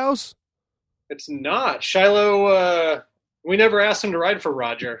Greathouse? It's not Shiloh. We never asked him to ride for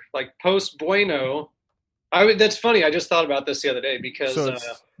Roger. Like post Bueno, that's funny. I just thought about this the other day because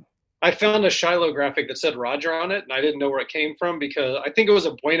I found a Shiloh graphic that said Roger on it, and I didn't know where it came from because I think it was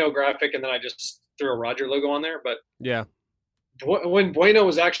a Bueno graphic, and then I just threw a Roger logo on there. But yeah, when Bueno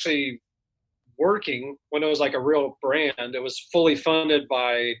was actually working, when it was like a real brand, it was fully funded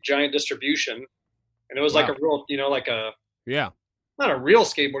by Giant Distribution, and it was like a real, not a real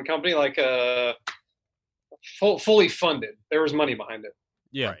skateboard company, like a fully funded. There was money behind it.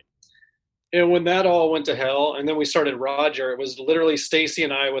 Yeah. Right. And when that all went to hell, and then we started Roger, it was literally Stacy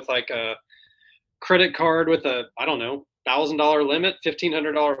and I with like a credit card with a, I don't know, $1,000 limit,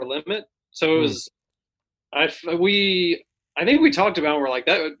 $1,500 limit. So it was, I think we talked about, we're like,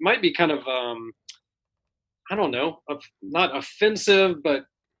 that might be kind of, I don't know, not offensive, but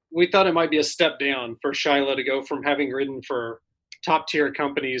we thought it might be a step down for Shiloh to go from having ridden for top tier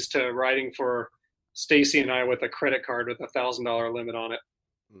companies to riding for Stacy and I with a credit card with $1,000 limit on it.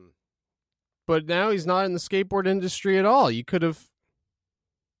 But now he's not in the skateboard industry at all. You could have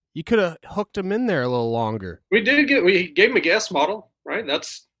hooked him in there a little longer. We gave him a guest model, right?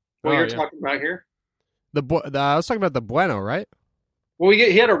 That's what you're talking about here. I was talking about the Bueno, right? Well,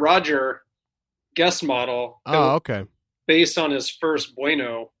 he had a Roger guest model. Oh, okay. Based on his first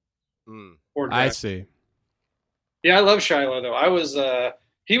Bueno. I see. Yeah, I love Shiloh though. I was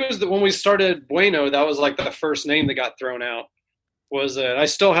he was when we started Bueno, that was like the first name that got thrown out. I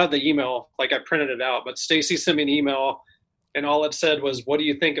still have the email, like I printed it out, but Stacy sent me an email and all it said was, "What do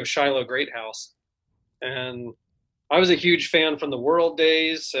you think of Shiloh Greathouse?" And I was a huge fan from the World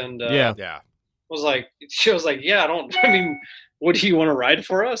days, and she was like, "Yeah, what do you want to ride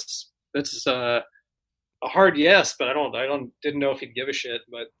for us?" That's a hard yes, but didn't know if he'd give a shit,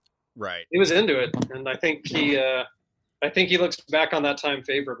 but right, he was into it, and I think he looks back on that time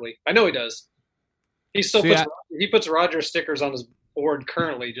favorably. I know he does. He still puts Roger stickers on his board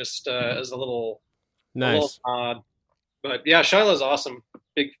currently, just as a little nice. But yeah, Shiloh's awesome.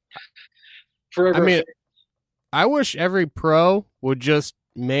 Big forever. I mean, I wish every pro would just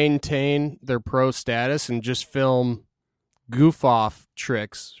maintain their pro status and just film goof off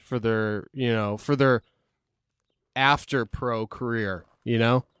tricks for their after pro career,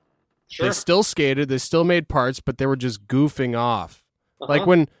 Sure. They still skated, they still made parts, but they were just goofing off.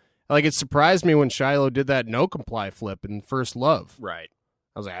 Like it surprised me when Shiloh did that no comply flip in First Love. Right.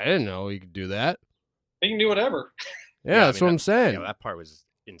 I was like, I didn't know he could do that. He can do whatever. Yeah, that's what I'm saying. Yeah, that part was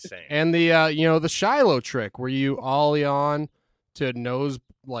insane. And the the Shiloh trick where you ollie on to nose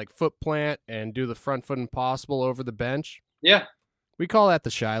like foot plant and do the front foot impossible over the bench. Yeah. We call that the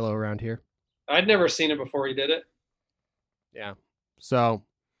Shiloh around here. I'd never seen it before he did it. Yeah. So,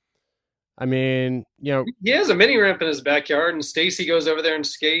 I mean, he has a mini ramp in his backyard, and Stacy goes over there and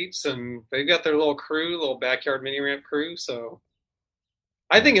skates, and they've got their little backyard mini ramp crew. So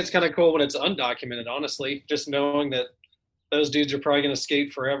I think it's kind of cool when it's undocumented, honestly, just knowing that those dudes are probably going to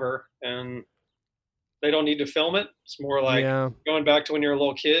skate forever and they don't need to film it. It's more like going back to when you're a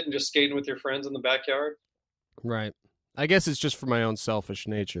little kid and just skating with your friends in the backyard. Right. I guess it's just for my own selfish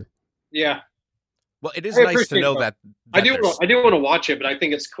nature. Yeah. Well, it is nice to know that I do want to watch it, but I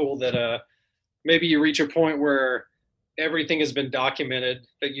think it's cool that maybe you reach a point where everything has been documented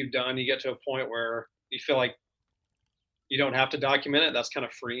that you've done. You get to a point where you feel like you don't have to document it. That's kind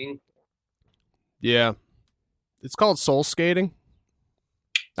of freeing. Yeah. It's called soul skating.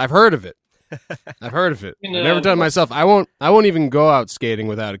 I've heard of it. I've never done it myself. I won't even go out skating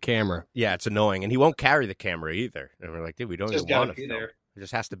without a camera. Yeah, it's annoying. And he won't carry the camera either. And we're like, dude, we don't even want to film. there. It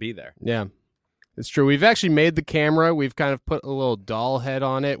just has to be there. Yeah. It's true. We've actually made the camera. We've kind of put a little doll head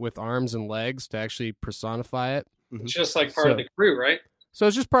on it with arms and legs to actually personify it. It's just like part of the crew, right? So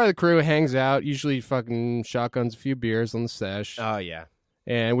it's just part of the crew. It hangs out, usually fucking shotguns a few beers on the sesh. Oh, yeah.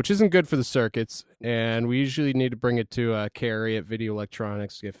 And which isn't good for the circuits. And we usually need to bring it to Carrie at Video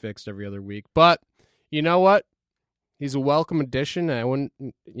Electronics to get fixed every other week. But, you know what? He's a welcome addition. And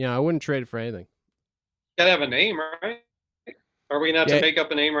I wouldn't trade it for anything. Gotta have a name, right? Are we gonna have to make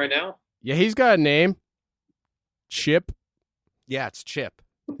up a name right now? Yeah, he's got a name. Chip. Yeah, it's Chip.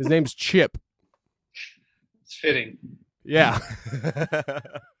 His name's Chip. It's fitting. Yeah.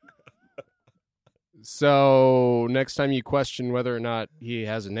 So next time you question whether or not he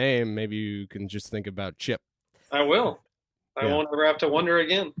has a name, maybe you can just think about Chip. I will. I won't ever have to wonder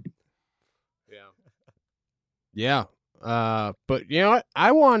again. Yeah. But you know what?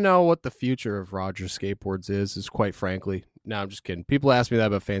 I want to know what the future of Rogers Skateboards is quite frankly. No, I'm just kidding. People ask me that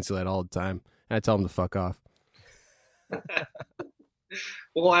about Fancyland all the time, and I tell them to fuck off.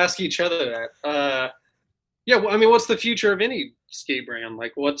 We'll ask each other that. Yeah, well, I mean, what's the future of any skate brand?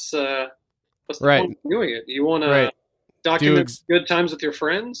 Like, what's the point of doing it? You want to document good times with your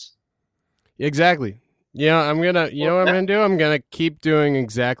friends? Exactly. Yeah, I'm gonna. You know what I'm gonna do? I'm gonna keep doing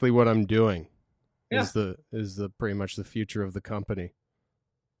exactly what I'm doing. Yeah. Is the pretty much the future of the company.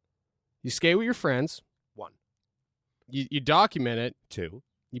 You skate with your friends. 1. You document it. 2.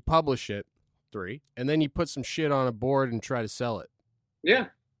 You publish it. 3. And then you put some shit on a board and try to sell it. Yeah.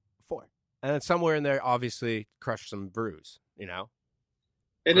 4. And then somewhere in there, obviously, crush some brews. You know.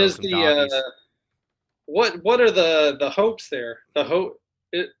 It is the what are the hopes there? The hope.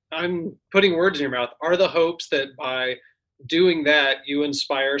 I'm putting words in your mouth. Are the hopes that by doing that, you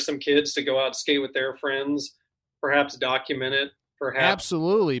inspire some kids to go out and skate with their friends, perhaps document it, perhaps?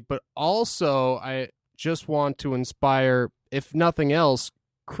 Absolutely. But also, I just want to inspire, if nothing else,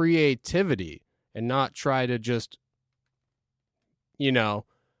 creativity and not try to just,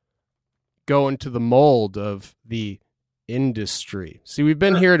 go into the mold of the industry. See, we've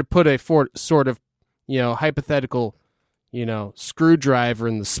been here to put a sort of, hypothetical, screwdriver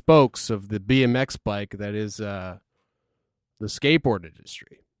in the spokes of the BMX bike that is the skateboard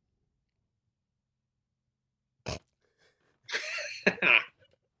industry.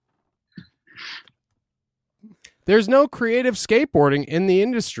 There's no creative skateboarding in the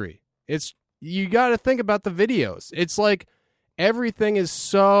industry. You got to think about the videos. It's like everything is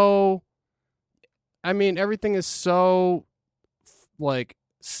so like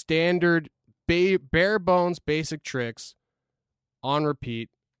standard, bare bones, basic tricks on repeat,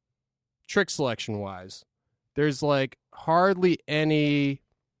 trick selection wise. There's like hardly any,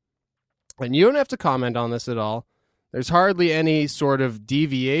 and you don't have to comment on this at all. There's hardly any sort of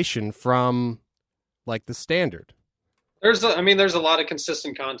deviation from like the standard. There's a lot of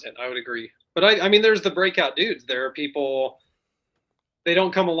consistent content. I would agree. But I mean, there's the breakout dudes. There are people, they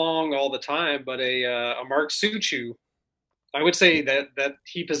don't come along all the time, but a Mark Suchu, I would say that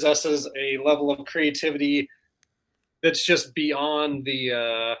he possesses a level of creativity that's just beyond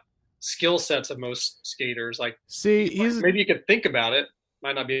the skill sets of most skaters. Like, maybe you could think about it.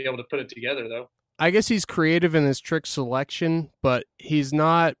 Might not be able to put it together though. I guess he's creative in his trick selection, but he's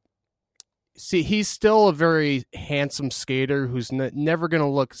not. See, he's still a very handsome skater who's never going to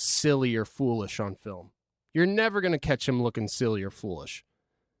look silly or foolish on film. You're never going to catch him looking silly or foolish.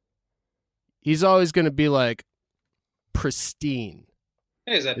 He's always going to be like pristine.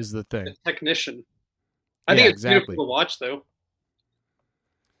 Hey, is the thing. A technician. I think it's beautiful to watch, though.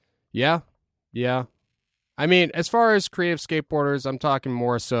 Yeah. I mean, as far as creative skateboarders, I'm talking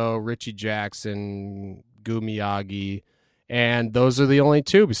more so Richie Jackson, Gu Miyagi, and those are the only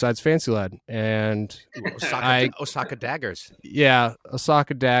two besides Fancy Lad. And Osaka Daggers. Yeah,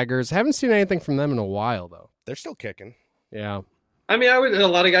 Osaka Daggers. Haven't seen anything from them in a while, though. They're still kicking. Yeah. I mean, a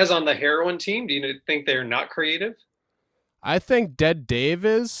lot of guys on the Heroin team, do you think they're not creative? I think Dead Dave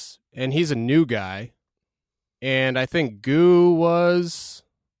is, and he's a new guy. And I think Goo was...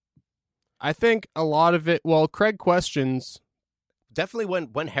 I think a lot of it... Well, Craig questions... Definitely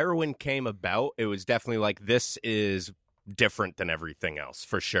when Heroin came about, it was definitely like, this is different than everything else,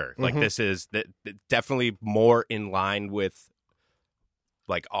 for sure. Like, this is definitely more in line with,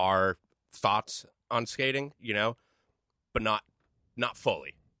 like, our thoughts on skating, but not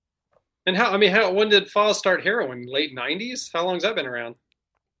fully. And when did Foz start Heroin? Late 90s? How long has that been around?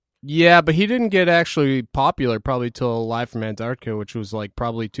 Yeah, but he didn't get actually popular probably till Live from Antarctica, which was like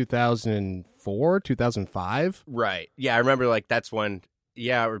probably 2004, 2005. Right. Yeah, I remember like that's when.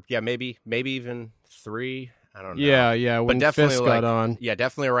 Yeah, maybe even 3. I don't know. Yeah. When definitely Fist got on. Yeah,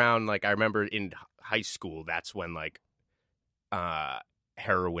 definitely around like I remember in high school. That's when like,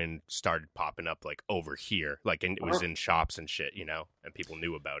 Heroin started popping up like over here, like it was in shops and shit, and people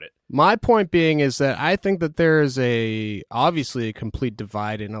knew about it. My point being is that I think that there is obviously a complete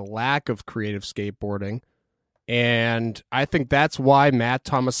divide and a lack of creative skateboarding. And I think that's why Matt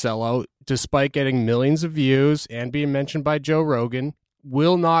Tomasello, despite getting millions of views and being mentioned by Joe Rogan,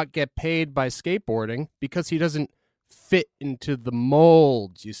 will not get paid by skateboarding because he doesn't fit into the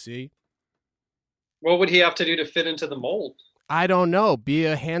molds, you see? What would he have to do to fit into the mold? I don't know. Be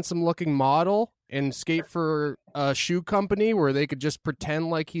a handsome looking model and skate for a shoe company where they could just pretend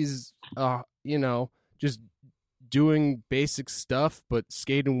like he's, just doing basic stuff, but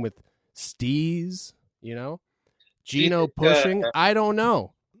skating with steez, Gino pushing. I don't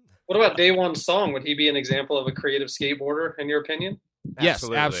know. What about Day One Song? Would he be an example of a creative skateboarder, in your opinion? Yes,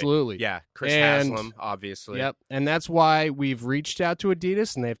 absolutely. Yeah, Chris Haslam, obviously. Yep, and that's why we've reached out to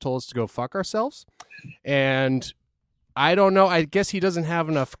Adidas, and they've told us to go fuck ourselves. And I don't know. I guess he doesn't have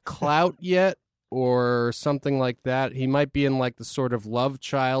enough clout yet or something like that. He might be in like the sort of love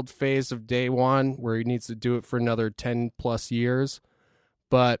child phase of Day One where he needs to do it for another 10 plus years.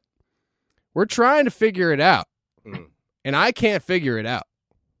 But we're trying to figure it out. And I can't figure it out.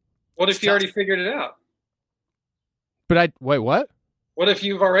 What if you already figured it out? But wait, what? What if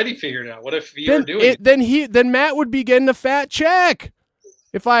you've already figured it out? What if you're doing it? Then Matt would be getting a fat check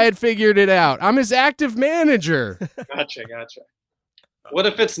if I had figured it out. I'm his active manager. Gotcha. What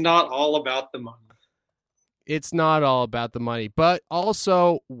if it's not all about the money? It's not all about the money. But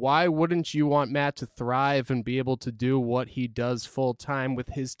also, why wouldn't you want Matt to thrive and be able to do what he does full time with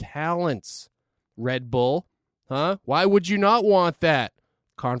his talents? Red Bull, huh? Why would you not want that?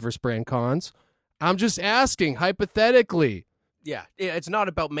 Converse brand cons. I'm just asking, hypothetically. Yeah, it's not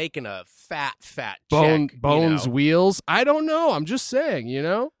about making a fat check. Bones, wheels. I don't know. I'm just saying,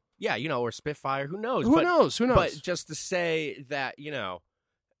 Yeah, or Spitfire. Who knows? Who knows? But just to say that,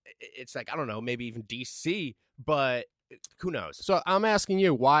 it's like, I don't know, maybe even DC, but who knows? So I'm asking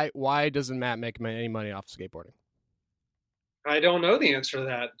you, why doesn't Matt make any money off skateboarding? I don't know the answer to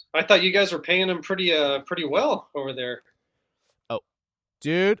that. I thought you guys were paying him pretty well over there.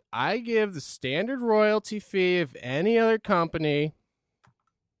 Dude, I give the standard royalty fee of any other company.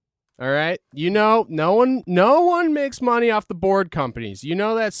 All right? No one makes money off the board companies.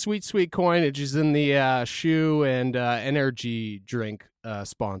 That sweet coinage is in the shoe and energy drink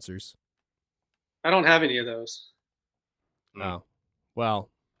sponsors. I don't have any of those. Oh. Well,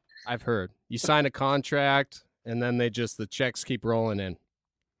 I've heard. You sign a contract, and then the checks keep rolling in.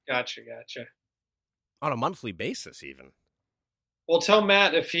 Gotcha. On a monthly basis, even. Well, tell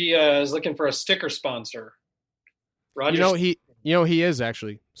Matt if he is looking for a sticker sponsor. Roger. He is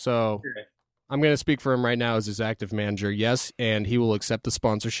actually. So Okay. I'm going to speak for him right now as his active manager. Yes, and he will accept the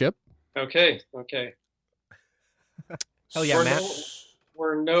sponsorship. Okay. Hell yeah, Matt.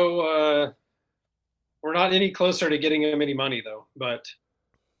 We're not any closer to getting him any money though, but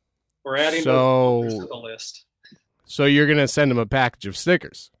we're adding those to the list. So you're going to send him a package of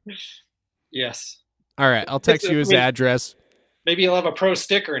stickers? Yes. All right, I'll text you his address. Maybe he'll have a pro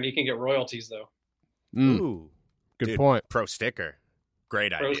sticker and he can get royalties though. Ooh, good point. Pro sticker,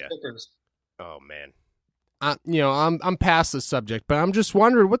 great Pro idea. stickers. Oh man. I'm past the subject, but I'm just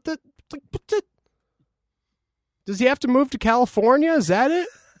wondering what the does he have to move to California? Is that it?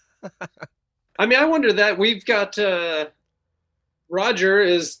 I mean, I wonder that we've got Roger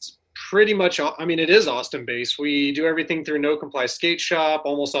is pretty much. I mean, it is Austin based. We do everything through No Comply Skate Shop.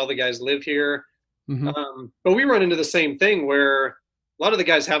 Almost all the guys live here. Mm-hmm. But we run into the same thing where a lot of the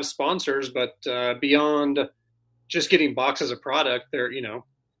guys have sponsors, but beyond just getting boxes of product, they're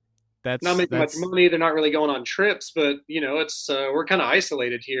that's not making much money. They're not really going on trips, but it's we're kind of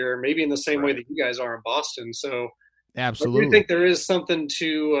isolated here, maybe in the same way that you guys are in Boston. So absolutely, I do think there is something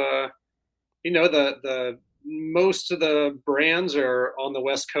to the most of the brands are on the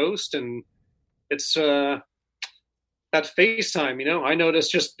West Coast, and it's that FaceTime. I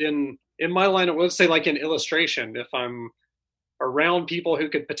noticed just in my line of, let's say like in illustration, if I'm around people who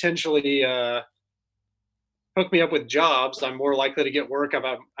could potentially hook me up with jobs, I'm more likely to get work if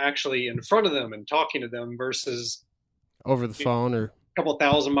I'm actually in front of them and talking to them versus over the phone or a couple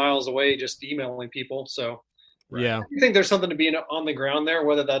thousand miles away just emailing people. So yeah, I think there's something to being on the ground there,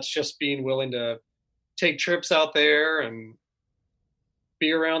 whether that's just being willing to take trips out there and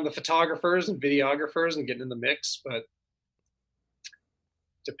be around the photographers and videographers and getting in the mix, but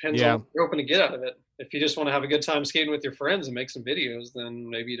depends on what you're hoping to get out of it. If you just want to have a good time skating with your friends and make some videos, then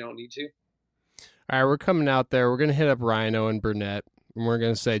maybe you don't need to. All right, we're coming out there. We're going to hit up Rhino and Burnett, and we're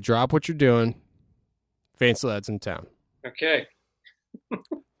going to say, drop what you're doing. Fancy Lads in town. Okay.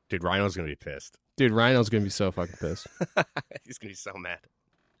 Dude, Rhino's going to be pissed. Dude, Rhino's going to be so fucking pissed. He's going to be so mad.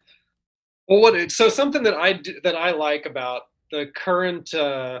 Well, so something that I like about the current,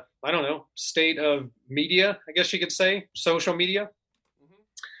 state of media, I guess you could say, social media,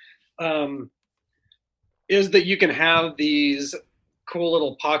 is that you can have these cool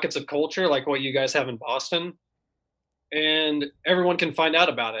little pockets of culture like what you guys have in Boston. and everyone can find out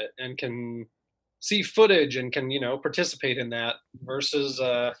about it and can see footage and can, participate in that versus,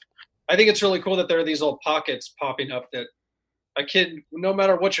 I think it's really cool that there are these little pockets popping up that a kid, no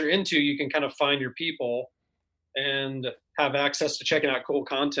matter what you're into, you can kind of find your people and have access to checking out cool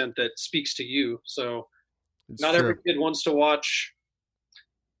content that speaks to you. So It's not true. every kid wants to watch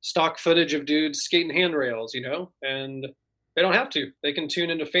stock footage of dudes skating handrails, and they don't have to. They can tune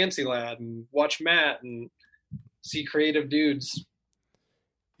into Fancy Lad and watch Matt and see creative dudes.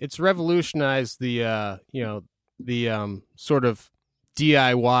 It's revolutionized the sort of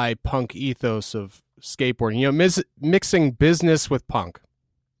DIY punk ethos of skateboarding. Mixing business with punk.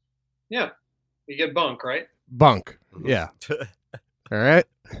 Yeah. You get bunk, right? Bunk. Yeah. All right.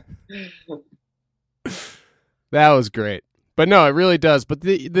 That was great. But no, it really does. But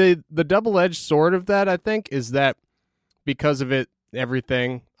the double-edged sword of that, I think, is that because of it,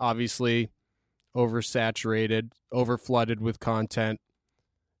 everything obviously oversaturated, overflooded with content,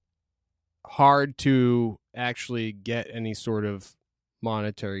 hard to actually get any sort of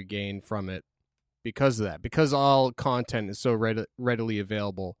monetary gain from it because of that. Because all content is so readily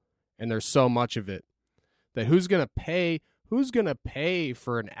available and there's so much of it that who's going to pay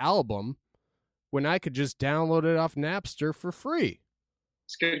for an album when I could just download it off Napster for free?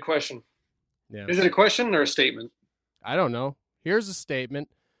 It's a good question. Yeah. Is it a question or a statement? I don't know. Here's a statement.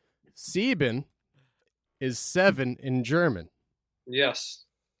 Sieben is 7 in German. Yes.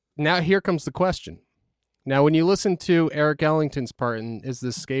 Now here comes the question. Now, when you listen to Eric Ellington's part in Is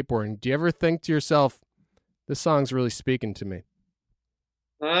This Skateboarding, do you ever think to yourself, this song's really speaking to me?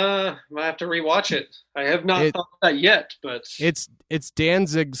 I might have to rewatch it. I have not thought that yet, but It's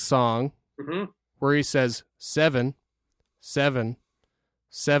Danzig's song Mhm. where he says, 7, 7,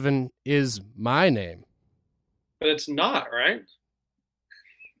 7 is my name. But it's not, right?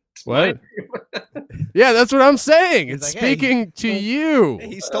 It's What? my- Yeah, that's what I'm saying. He's It's like, hey, speaking to you.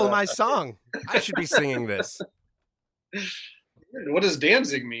 He stole my song. I should be singing this. What does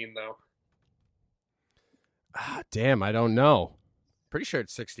Danzig mean, though? Ah, damn, I don't know. Pretty sure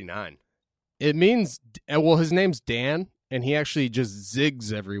it's 69. It means, well, his name's Dan, and he actually just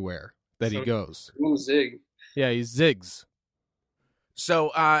zigs everywhere that he So- goes. Zig. Yeah, he zigs.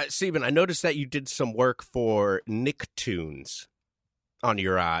 So, Steven, I noticed that you did some work for Nicktoons on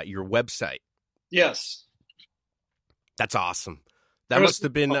your website. Yes. That's awesome. That It was- must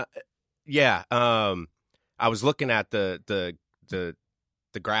have been, yeah. I was looking at the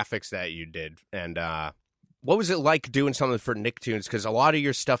graphics that you did, and what was it like doing something for Nicktoons? Because a lot of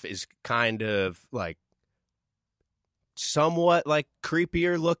your stuff is kind of like somewhat like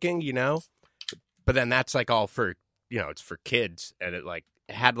creepier looking, but then that's like all for it's for kids, and it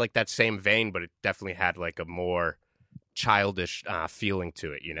had like that same vein, but it definitely had like a more childish feeling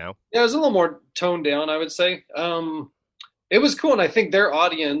to it, Yeah, it was a little more toned down, I would say. It was cool, and I think their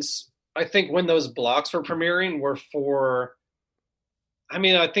audience, when those blocks were premiering, were for, I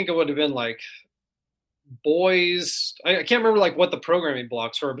think it would have been like boys. I can't remember like what the programming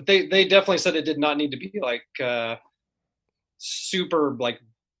blocks were, but they definitely said it did not need to be like super like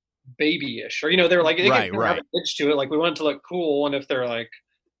babyish, or they were like, it Right. have an edge to it. Like we want it to look cool, and if they're like,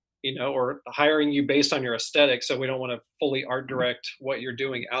 or hiring you based on your aesthetic, so we don't want to fully art direct what you're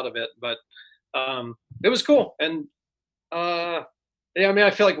doing out of it. But it was cool, and I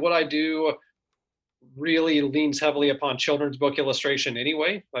feel like what I do really leans heavily upon children's book illustration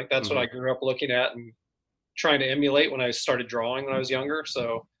anyway. Like that's what I grew up looking at and trying to emulate when I started drawing when I was younger.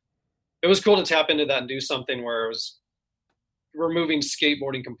 So it was cool to tap into that and do something where it was removing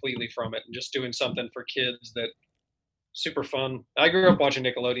skateboarding completely from it and just doing something for kids that super fun. I grew up watching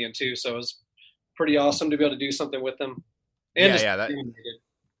Nickelodeon too, so it was pretty awesome to be able to do something with them. And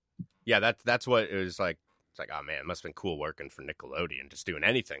that's what it was like. It's like, oh man, it must have been cool working for Nickelodeon, just doing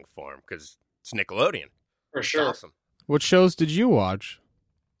anything for them because it's Nickelodeon. for sure. It's awesome. What shows did you watch?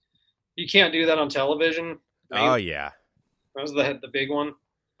 You can't do that on television. Oh yeah. That was the big one.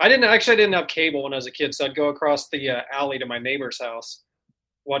 I didn't have cable when I was a kid, so I'd go across the alley to my neighbor's house,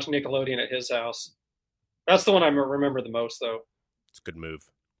 watch Nickelodeon at his house. That's the one I remember the most, though. It's a good move.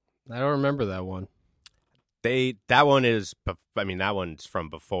 I don't remember that one. That one's from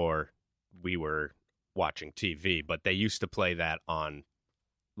before we were watching TV, but they used to play that on,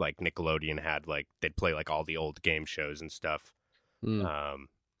 like, Nickelodeon had, like, they'd play, like, all the old game shows and stuff. Mm.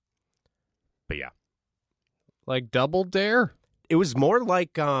 But yeah. Like Double Dare? It was more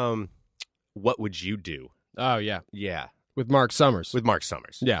like, What Would You Do? Oh, yeah. Yeah. With Mark Summers. With Mark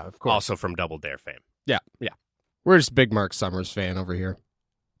Summers. Yeah, of course. Also from Double Dare fame. Yeah. Yeah. We're just a big Mark Summers fan over here.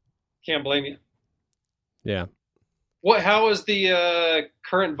 Can't blame you. Yeah. How has the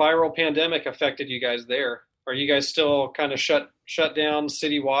current viral pandemic affected you guys there? Are you guys still kind of shut down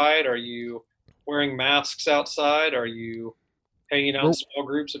citywide? Are you wearing masks outside? Are you hanging out in small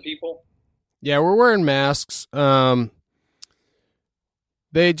groups of people? Yeah, we're wearing masks.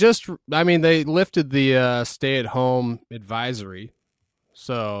 They lifted the stay-at-home advisory,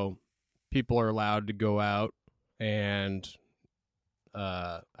 so people are allowed to go out and,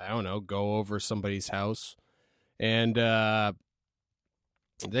 go over somebody's house. And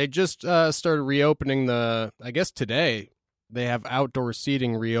they just started reopening I guess today, they have outdoor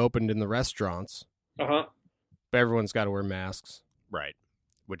seating reopened in the restaurants. Uh-huh. But everyone's got to wear masks. Right.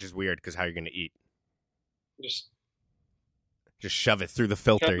 Which is weird, because how are you going to eat? Just shove it through the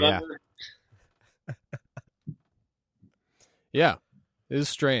filter, yeah. Yeah, it is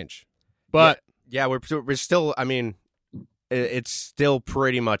strange. But yeah, we're still, I mean, it's still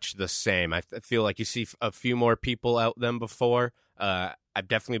pretty much the same. I feel like you see a few more people out than before. I've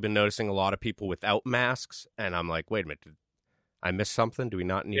definitely been noticing a lot of people without masks, and I'm like, wait a minute, did I miss something? Do we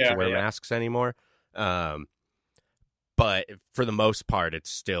not need to wear masks anymore? But for the most part,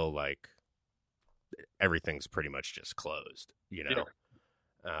 it's still like everything's pretty much just closed,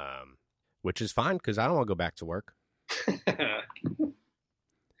 which is fine, because I don't want to go back to work.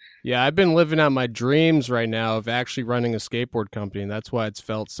 Yeah, I've been living out my dreams right now of actually running a skateboard company, and that's why it's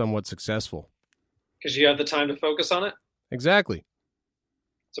felt somewhat successful. Because you have the time to focus on it? Exactly.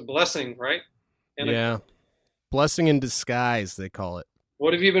 It's a blessing, right? Blessing in disguise, they call it.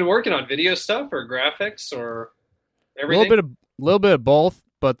 What have you been working on? Video stuff or graphics or everything? A little bit of both,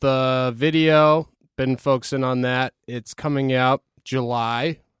 but the video, been focusing on that. It's coming out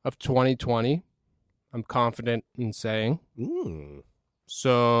July of 2020. I'm confident in saying.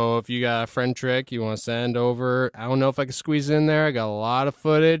 So if you got a friend trick you want to send over, I don't know if I can squeeze it in there. I got a lot of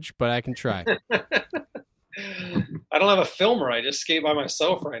footage, but I can try. I don't have a filmer. I just skate by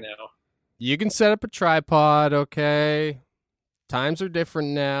myself right now. You can set up a tripod, okay? Times are different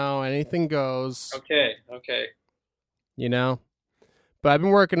now. Anything goes. Okay. But I've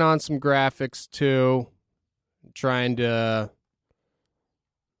been working on some graphics too. Trying to,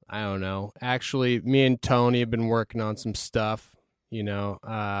 I don't know. Actually, me and Tony have been working on some stuff.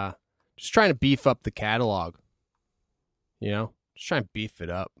 Just trying to beef up the catalog. Just trying to beef it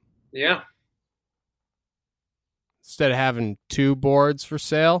up. Yeah. Instead of having 2 boards for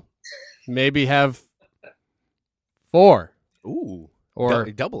sale, maybe have 4. Ooh. Or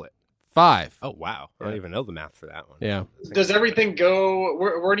double it. 5. Oh, wow. I don't even know the math for that one. Yeah. Does everything go,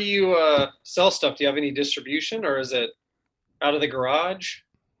 where do you sell stuff? Do you have any distribution, or is it out of the garage?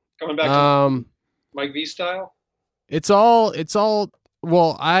 Coming back to Mike V style? It's all,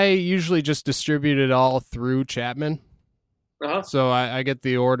 well, I usually just distribute it all through Chapman. Uh-huh. So I get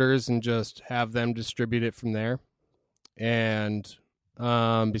the orders and just have them distribute it from there. And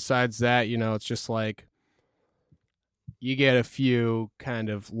besides that, it's just like you get a few kind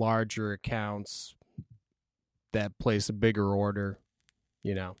of larger accounts that place a bigger order.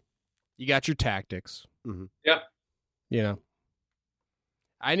 You got your tactics. Mm-hmm. Yeah.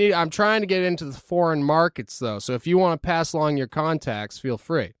 I'm trying to get into the foreign markets though. So if you want to pass along your contacts, feel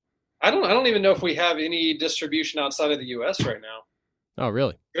free. I don't even know if we have any distribution outside of the US right now. Oh,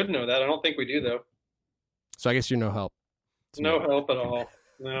 really? Should know that. I don't think we do though. So I guess you're no help. No help at all.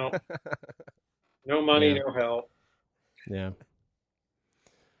 No. No money, no help. Yeah.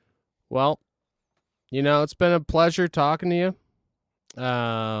 Well, it's been a pleasure talking to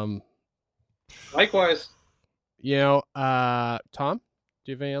you. Likewise. Tom,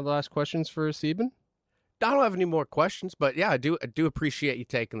 do you have any other last questions for Sieben? I don't have any more questions, but yeah, I do appreciate you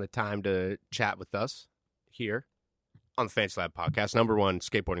taking the time to chat with us here on the Fancy Lad podcast, #1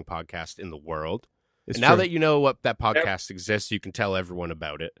 skateboarding podcast in the world. Now that you know what that podcast exists, you can tell everyone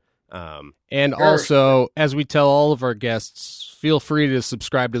about it. And also, as we tell all of our guests, feel free to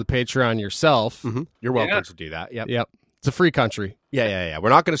subscribe to the Patreon yourself. Mm-hmm. You're welcome to do that. Yep. It's a free country. Yeah. We're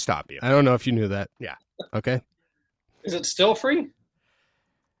not going to stop you. I don't know if you knew that. Yeah. Okay. Is it still free?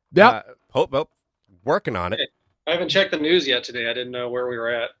 Yeah. Working on it. I haven't checked the news yet today. I didn't know where we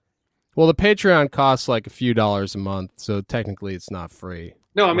were at. Well, the Patreon costs like a few dollars a month, so technically it's not free.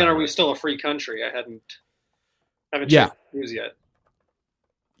 No, I mean, are we still a free country? I haven't checked the news yet.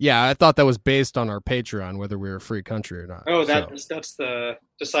 Yeah, I thought that was based on our Patreon, whether we were a free country or not. Oh, that's the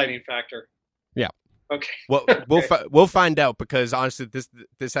deciding factor. Yeah. Okay. Well, we'll find out, because honestly,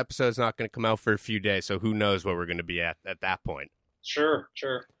 this episode is not going to come out for a few days, so who knows what we're going to be at that point. Sure.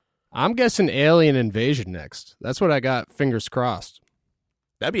 I'm guessing alien invasion next. That's what I got. Fingers crossed.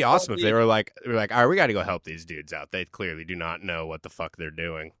 That'd be awesome if they were like, all right, we got to go help these dudes out. They clearly do not know what the fuck they're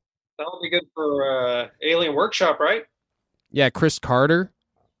doing. That'll be good for Alien Workshop, right? Yeah, Chris Carter.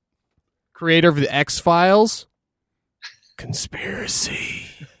 creator of the X-Files. Conspiracy.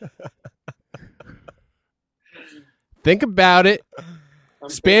 Think about it.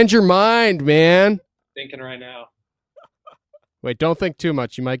 Expand your mind, man. Thinking right now. Wait, don't think too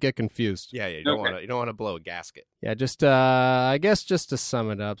much. You might get confused. Yeah, you don't want to blow a gasket. Yeah, just I guess just to sum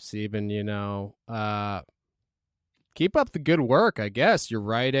it up, Steven, keep up the good work, I guess. Your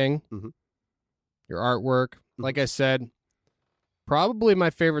writing, your artwork. Like I said, probably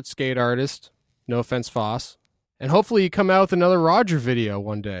my favorite skate artist. No offense, Foss. And hopefully you come out with another Roger video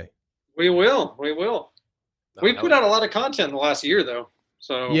one day. We will. We put out a lot of content in the last year, though.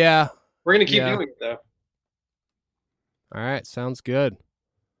 So yeah, we're going to keep doing it, though. All right, sounds good.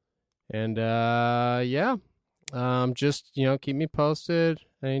 And just keep me posted.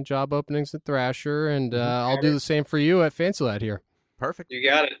 Any job openings at Thrasher, and I'll do the same for you at Fancy Lad here. Perfect. You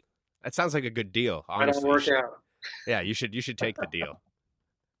got it. That sounds like a good deal. I Honestly, don't work out. Yeah, you should take the deal.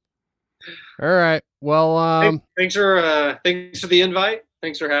 All right. Well, thanks for the invite.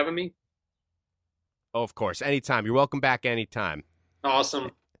 Thanks for having me. Oh, of course. Anytime. You're welcome back anytime.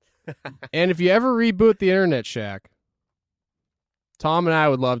 Awesome. And if you ever reboot the Internet Shack, Tom and I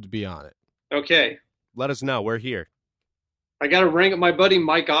would love to be on it. Okay. Let us know. We're here. I got to ring up my buddy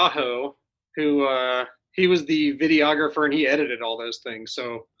Mike Aho, who he was the videographer and he edited all those things.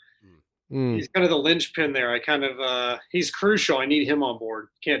 So he's kind of the linchpin there. He's crucial. I need him on board.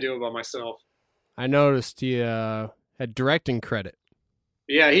 Can't do it by myself. I noticed he had directing credit.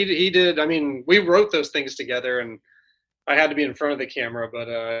 Yeah, he did. I mean, we wrote those things together, and I had to be in front of the camera,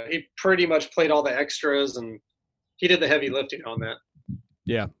 but he pretty much played all the extras, and he did the heavy lifting on that.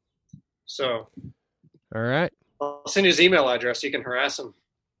 Yeah. So. All right. I'll send you his email address. You can harass him.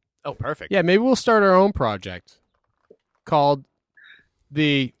 Oh, perfect. Yeah, maybe we'll start our own project called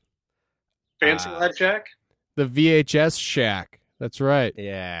the Fancy Lad Shack? The VHS Shack. That's right.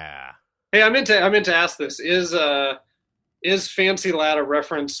 Yeah. Hey, I meant to ask this. Is Fancy Lad a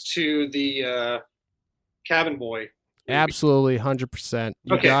reference to the Cabin Boy movie? Absolutely, 100%.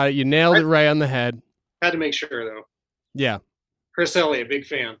 You Okay. got it. You nailed it right on the head. Had to make sure, though. Yeah. Chris Elliott, big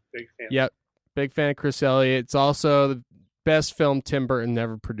fan. Big fan. Yep. Big fan of Chris Elliott. It's also the best film Tim Burton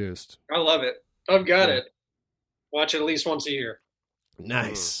never produced. I love it. I've got it. Watch it at least once a year.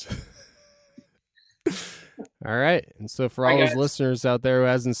 Nice. All right. And so for all those listeners out there who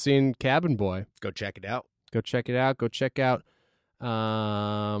hasn't seen Cabin Boy, go check it out. Go check it out. Go check out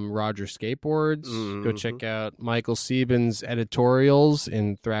Roger Skateboards. Go check out Michael Siebens' editorials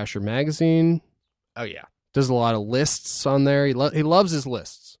in Thrasher Magazine. Oh, yeah. Does a lot of lists on there. He loves his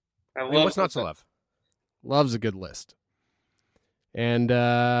lists. What's not to love? Loves a good list. And,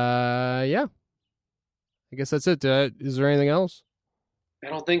 yeah. I guess that's it. Is there anything else? I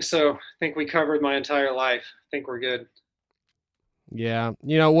don't think so. I think we covered my entire life. I think we're good. Yeah.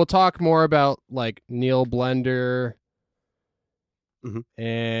 We'll talk more about, like, Neil Blender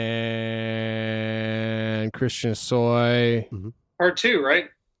and Christian Soy. Part 2, right?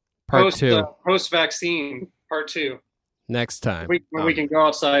 Part 2. Post-vaccine, part 2. Next time. When we can go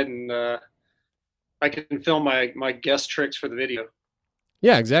outside and I can film my guest tricks for the video.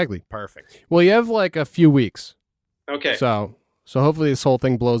 Yeah, exactly. Perfect. Well, you have, like, a few weeks. Okay. So hopefully this whole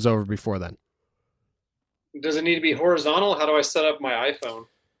thing blows over before then. Does it need to be horizontal? How do I set up my iPhone?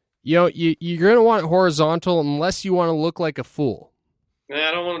 You're going to want it horizontal unless you want to look like a fool. Nah,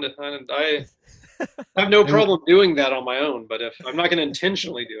 I don't want to. I have no problem doing that on my own, but if I'm not going to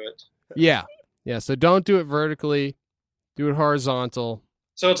intentionally do it. Yeah. So don't do it vertically. Do it horizontal.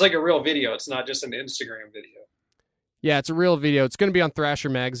 So it's like a real video. It's not just an Instagram video. Yeah, it's a real video. It's going to be on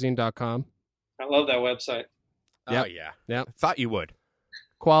thrashermagazine.com. I love that website. Oh, yeah. Yep. I thought you would.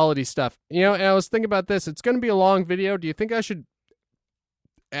 Quality stuff. And I was thinking about this. It's going to be a long video. Do you think I should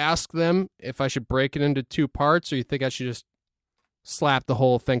ask them if I should break it into 2 parts, or you think I should just slap the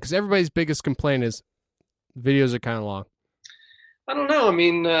whole thing? Because everybody's biggest complaint is videos are kind of long. I don't know. I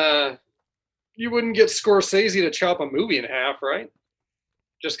mean, you wouldn't get Scorsese to chop a movie in half, right?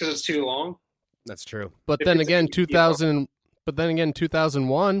 Just because it's too long. That's true. But then again,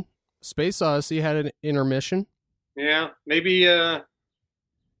 2001, Space Odyssey had an intermission. Yeah, maybe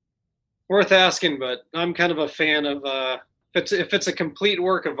worth asking, but I'm kind of a fan of if it's a complete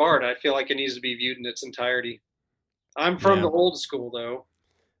work of art, I feel like it needs to be viewed in its entirety. I'm from the old school, though,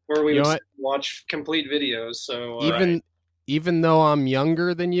 where we would watch complete videos. So even though I'm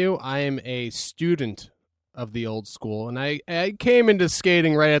younger than you, I am a student of the old school, and I came into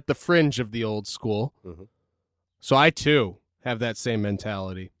skating right at the fringe of the old school. So I too have that same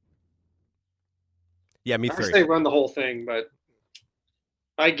mentality. Yeah, me too. I say run the whole thing, but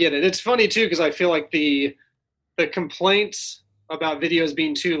I get it. It's funny too because I feel like the complaints about videos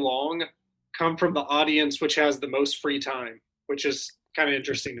being too long come from the audience which has the most free time, which is kind of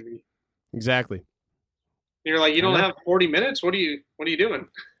interesting to me. Exactly. You're like, you don't have 40 minutes? What are you doing?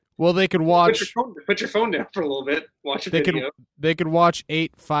 Well, they could watch. Put your phone down for a little bit. Watch a video. They could watch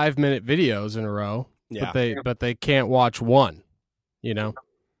 8 5-minute videos in a row. Yeah. But they can't watch one. You know.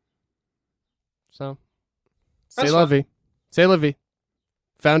 So, say la vie. Say la vie.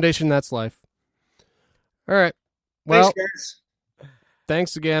 Foundation, that's life. All right. Well, thanks, guys.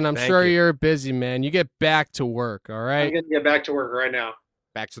 Thanks again. I'm sure you're busy, man. You get back to work. All right. I'm gonna get back to work right now.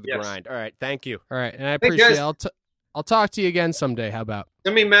 Back to the grind. All right. Thank you. All right, and I appreciate it. I'll talk to you again someday. How about?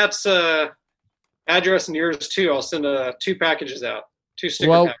 Send me Matt's address and yours too. I'll send 2 packages out. 2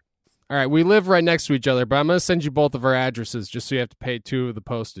 sticker packages. All right. We live right next to each other, but I'm gonna send you both of our addresses just so you have to pay 2 of the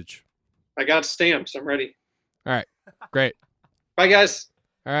postage. I got stamps. I'm ready. All right. Great. Bye, guys.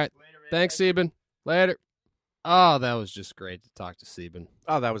 All right. Thanks, Seben. Later. Oh, that was just great to talk to Seben.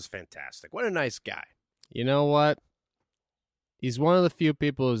 Oh, that was fantastic. What a nice guy. You know what? He's one of the few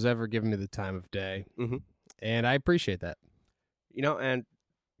people who's ever given me the time of day, and I appreciate that. You know, and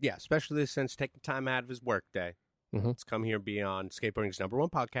yeah, especially since taking time out of his work day to come here and be on skateboarding's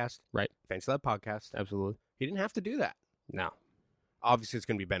 #1 podcast, right? Fancy Lad Podcast. Absolutely. He didn't have to do that. No. Obviously, it's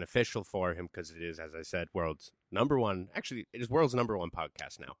going to be beneficial for him because it is, as I said, world's #1. Actually, it is world's #1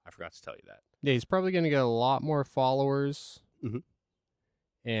 podcast now. I forgot to tell you that. Yeah, he's probably going to get a lot more followers.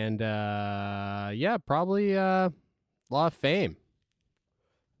 And, probably a lot of fame.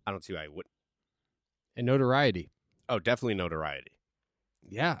 I don't see why I wouldn't. And notoriety. Oh, definitely notoriety.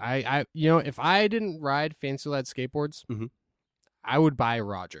 Yeah, I if I didn't ride Fancy Lad skateboards, I would buy a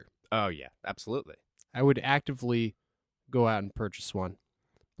Roger. Oh, yeah, absolutely. I would actively go out and purchase one.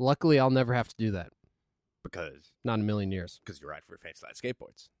 Luckily, I'll never have to do that. Because? Not in a million years. Because you ride for Fancy Lad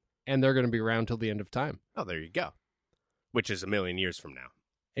skateboards. And they're going to be around till the end of time. Oh, there you go. Which is a million years from now.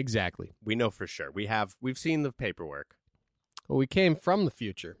 Exactly. We know for sure. We've seen the paperwork. Well, we came from the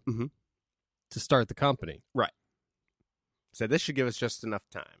future to start the company. Right. So this should give us just enough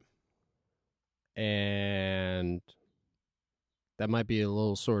time. And that might be a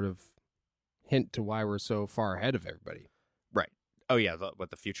little sort of hint to why we're so far ahead of everybody. Right. Oh, yeah.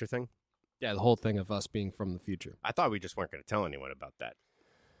 The future thing? Yeah, the whole thing of us being from the future. I thought we just weren't going to tell anyone about that.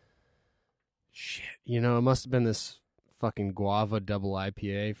 Shit. It must have been this fucking guava double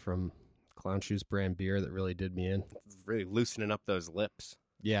IPA from Clown Shoes brand beer that really did me in. Really loosening up those lips.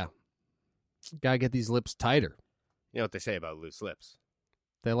 Yeah. Gotta get these lips tighter. You know what they say about loose lips?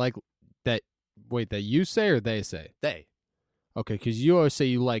 They like that. Wait, that you say or they say? They. Okay, because you always say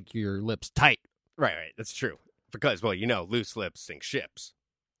you like your lips tight. Right. That's true. Because, loose lips sink ships.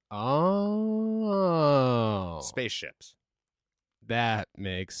 Oh. Spaceships. That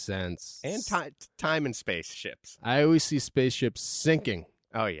makes sense. And time and space ships. I always see spaceships sinking.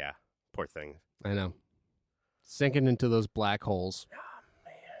 Oh, yeah. Poor thing. I know. Sinking into those black holes. Oh,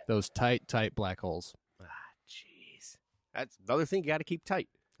 man. Those tight black holes. Ah, jeez. That's another thing you got to keep tight.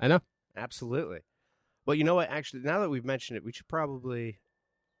 I know. Absolutely. Well, you know what? Actually, now that we've mentioned it, we should probably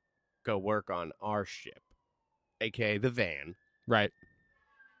go work on our ship, a.k.a. the van. Right.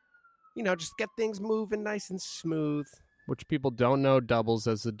 Just get things moving nice and smooth. Which people don't know doubles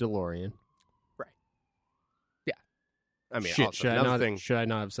as a DeLorean. Right. Yeah. I mean, Shit, also, should I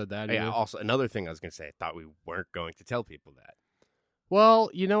not have said that? Yeah, also, another thing I was going to say, I thought we weren't going to tell people that.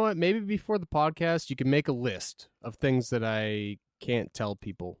 Well, you know what? Maybe before the podcast, you can make a list of things that I can't tell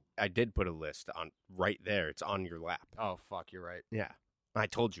people. I did put a list on right there. It's on your lap. Oh, fuck, you're right. Yeah. I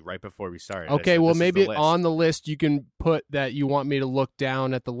told you right before we started. Okay, well, maybe on the list you can put that you want me to look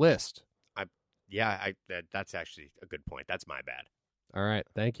down at the list. That's actually a good point. That's my bad. All right,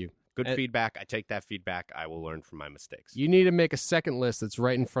 thank you. Good feedback. I take that feedback. I will learn from my mistakes. You need to make a second list that's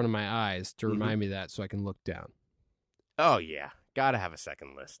right in front of my eyes to remind me that so I can look down. Oh, yeah. Got to have a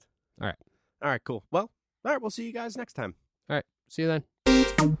second list. All right. All right, cool. Well, all right, we'll see you guys next time. All right, see you then.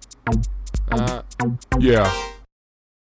 Yeah.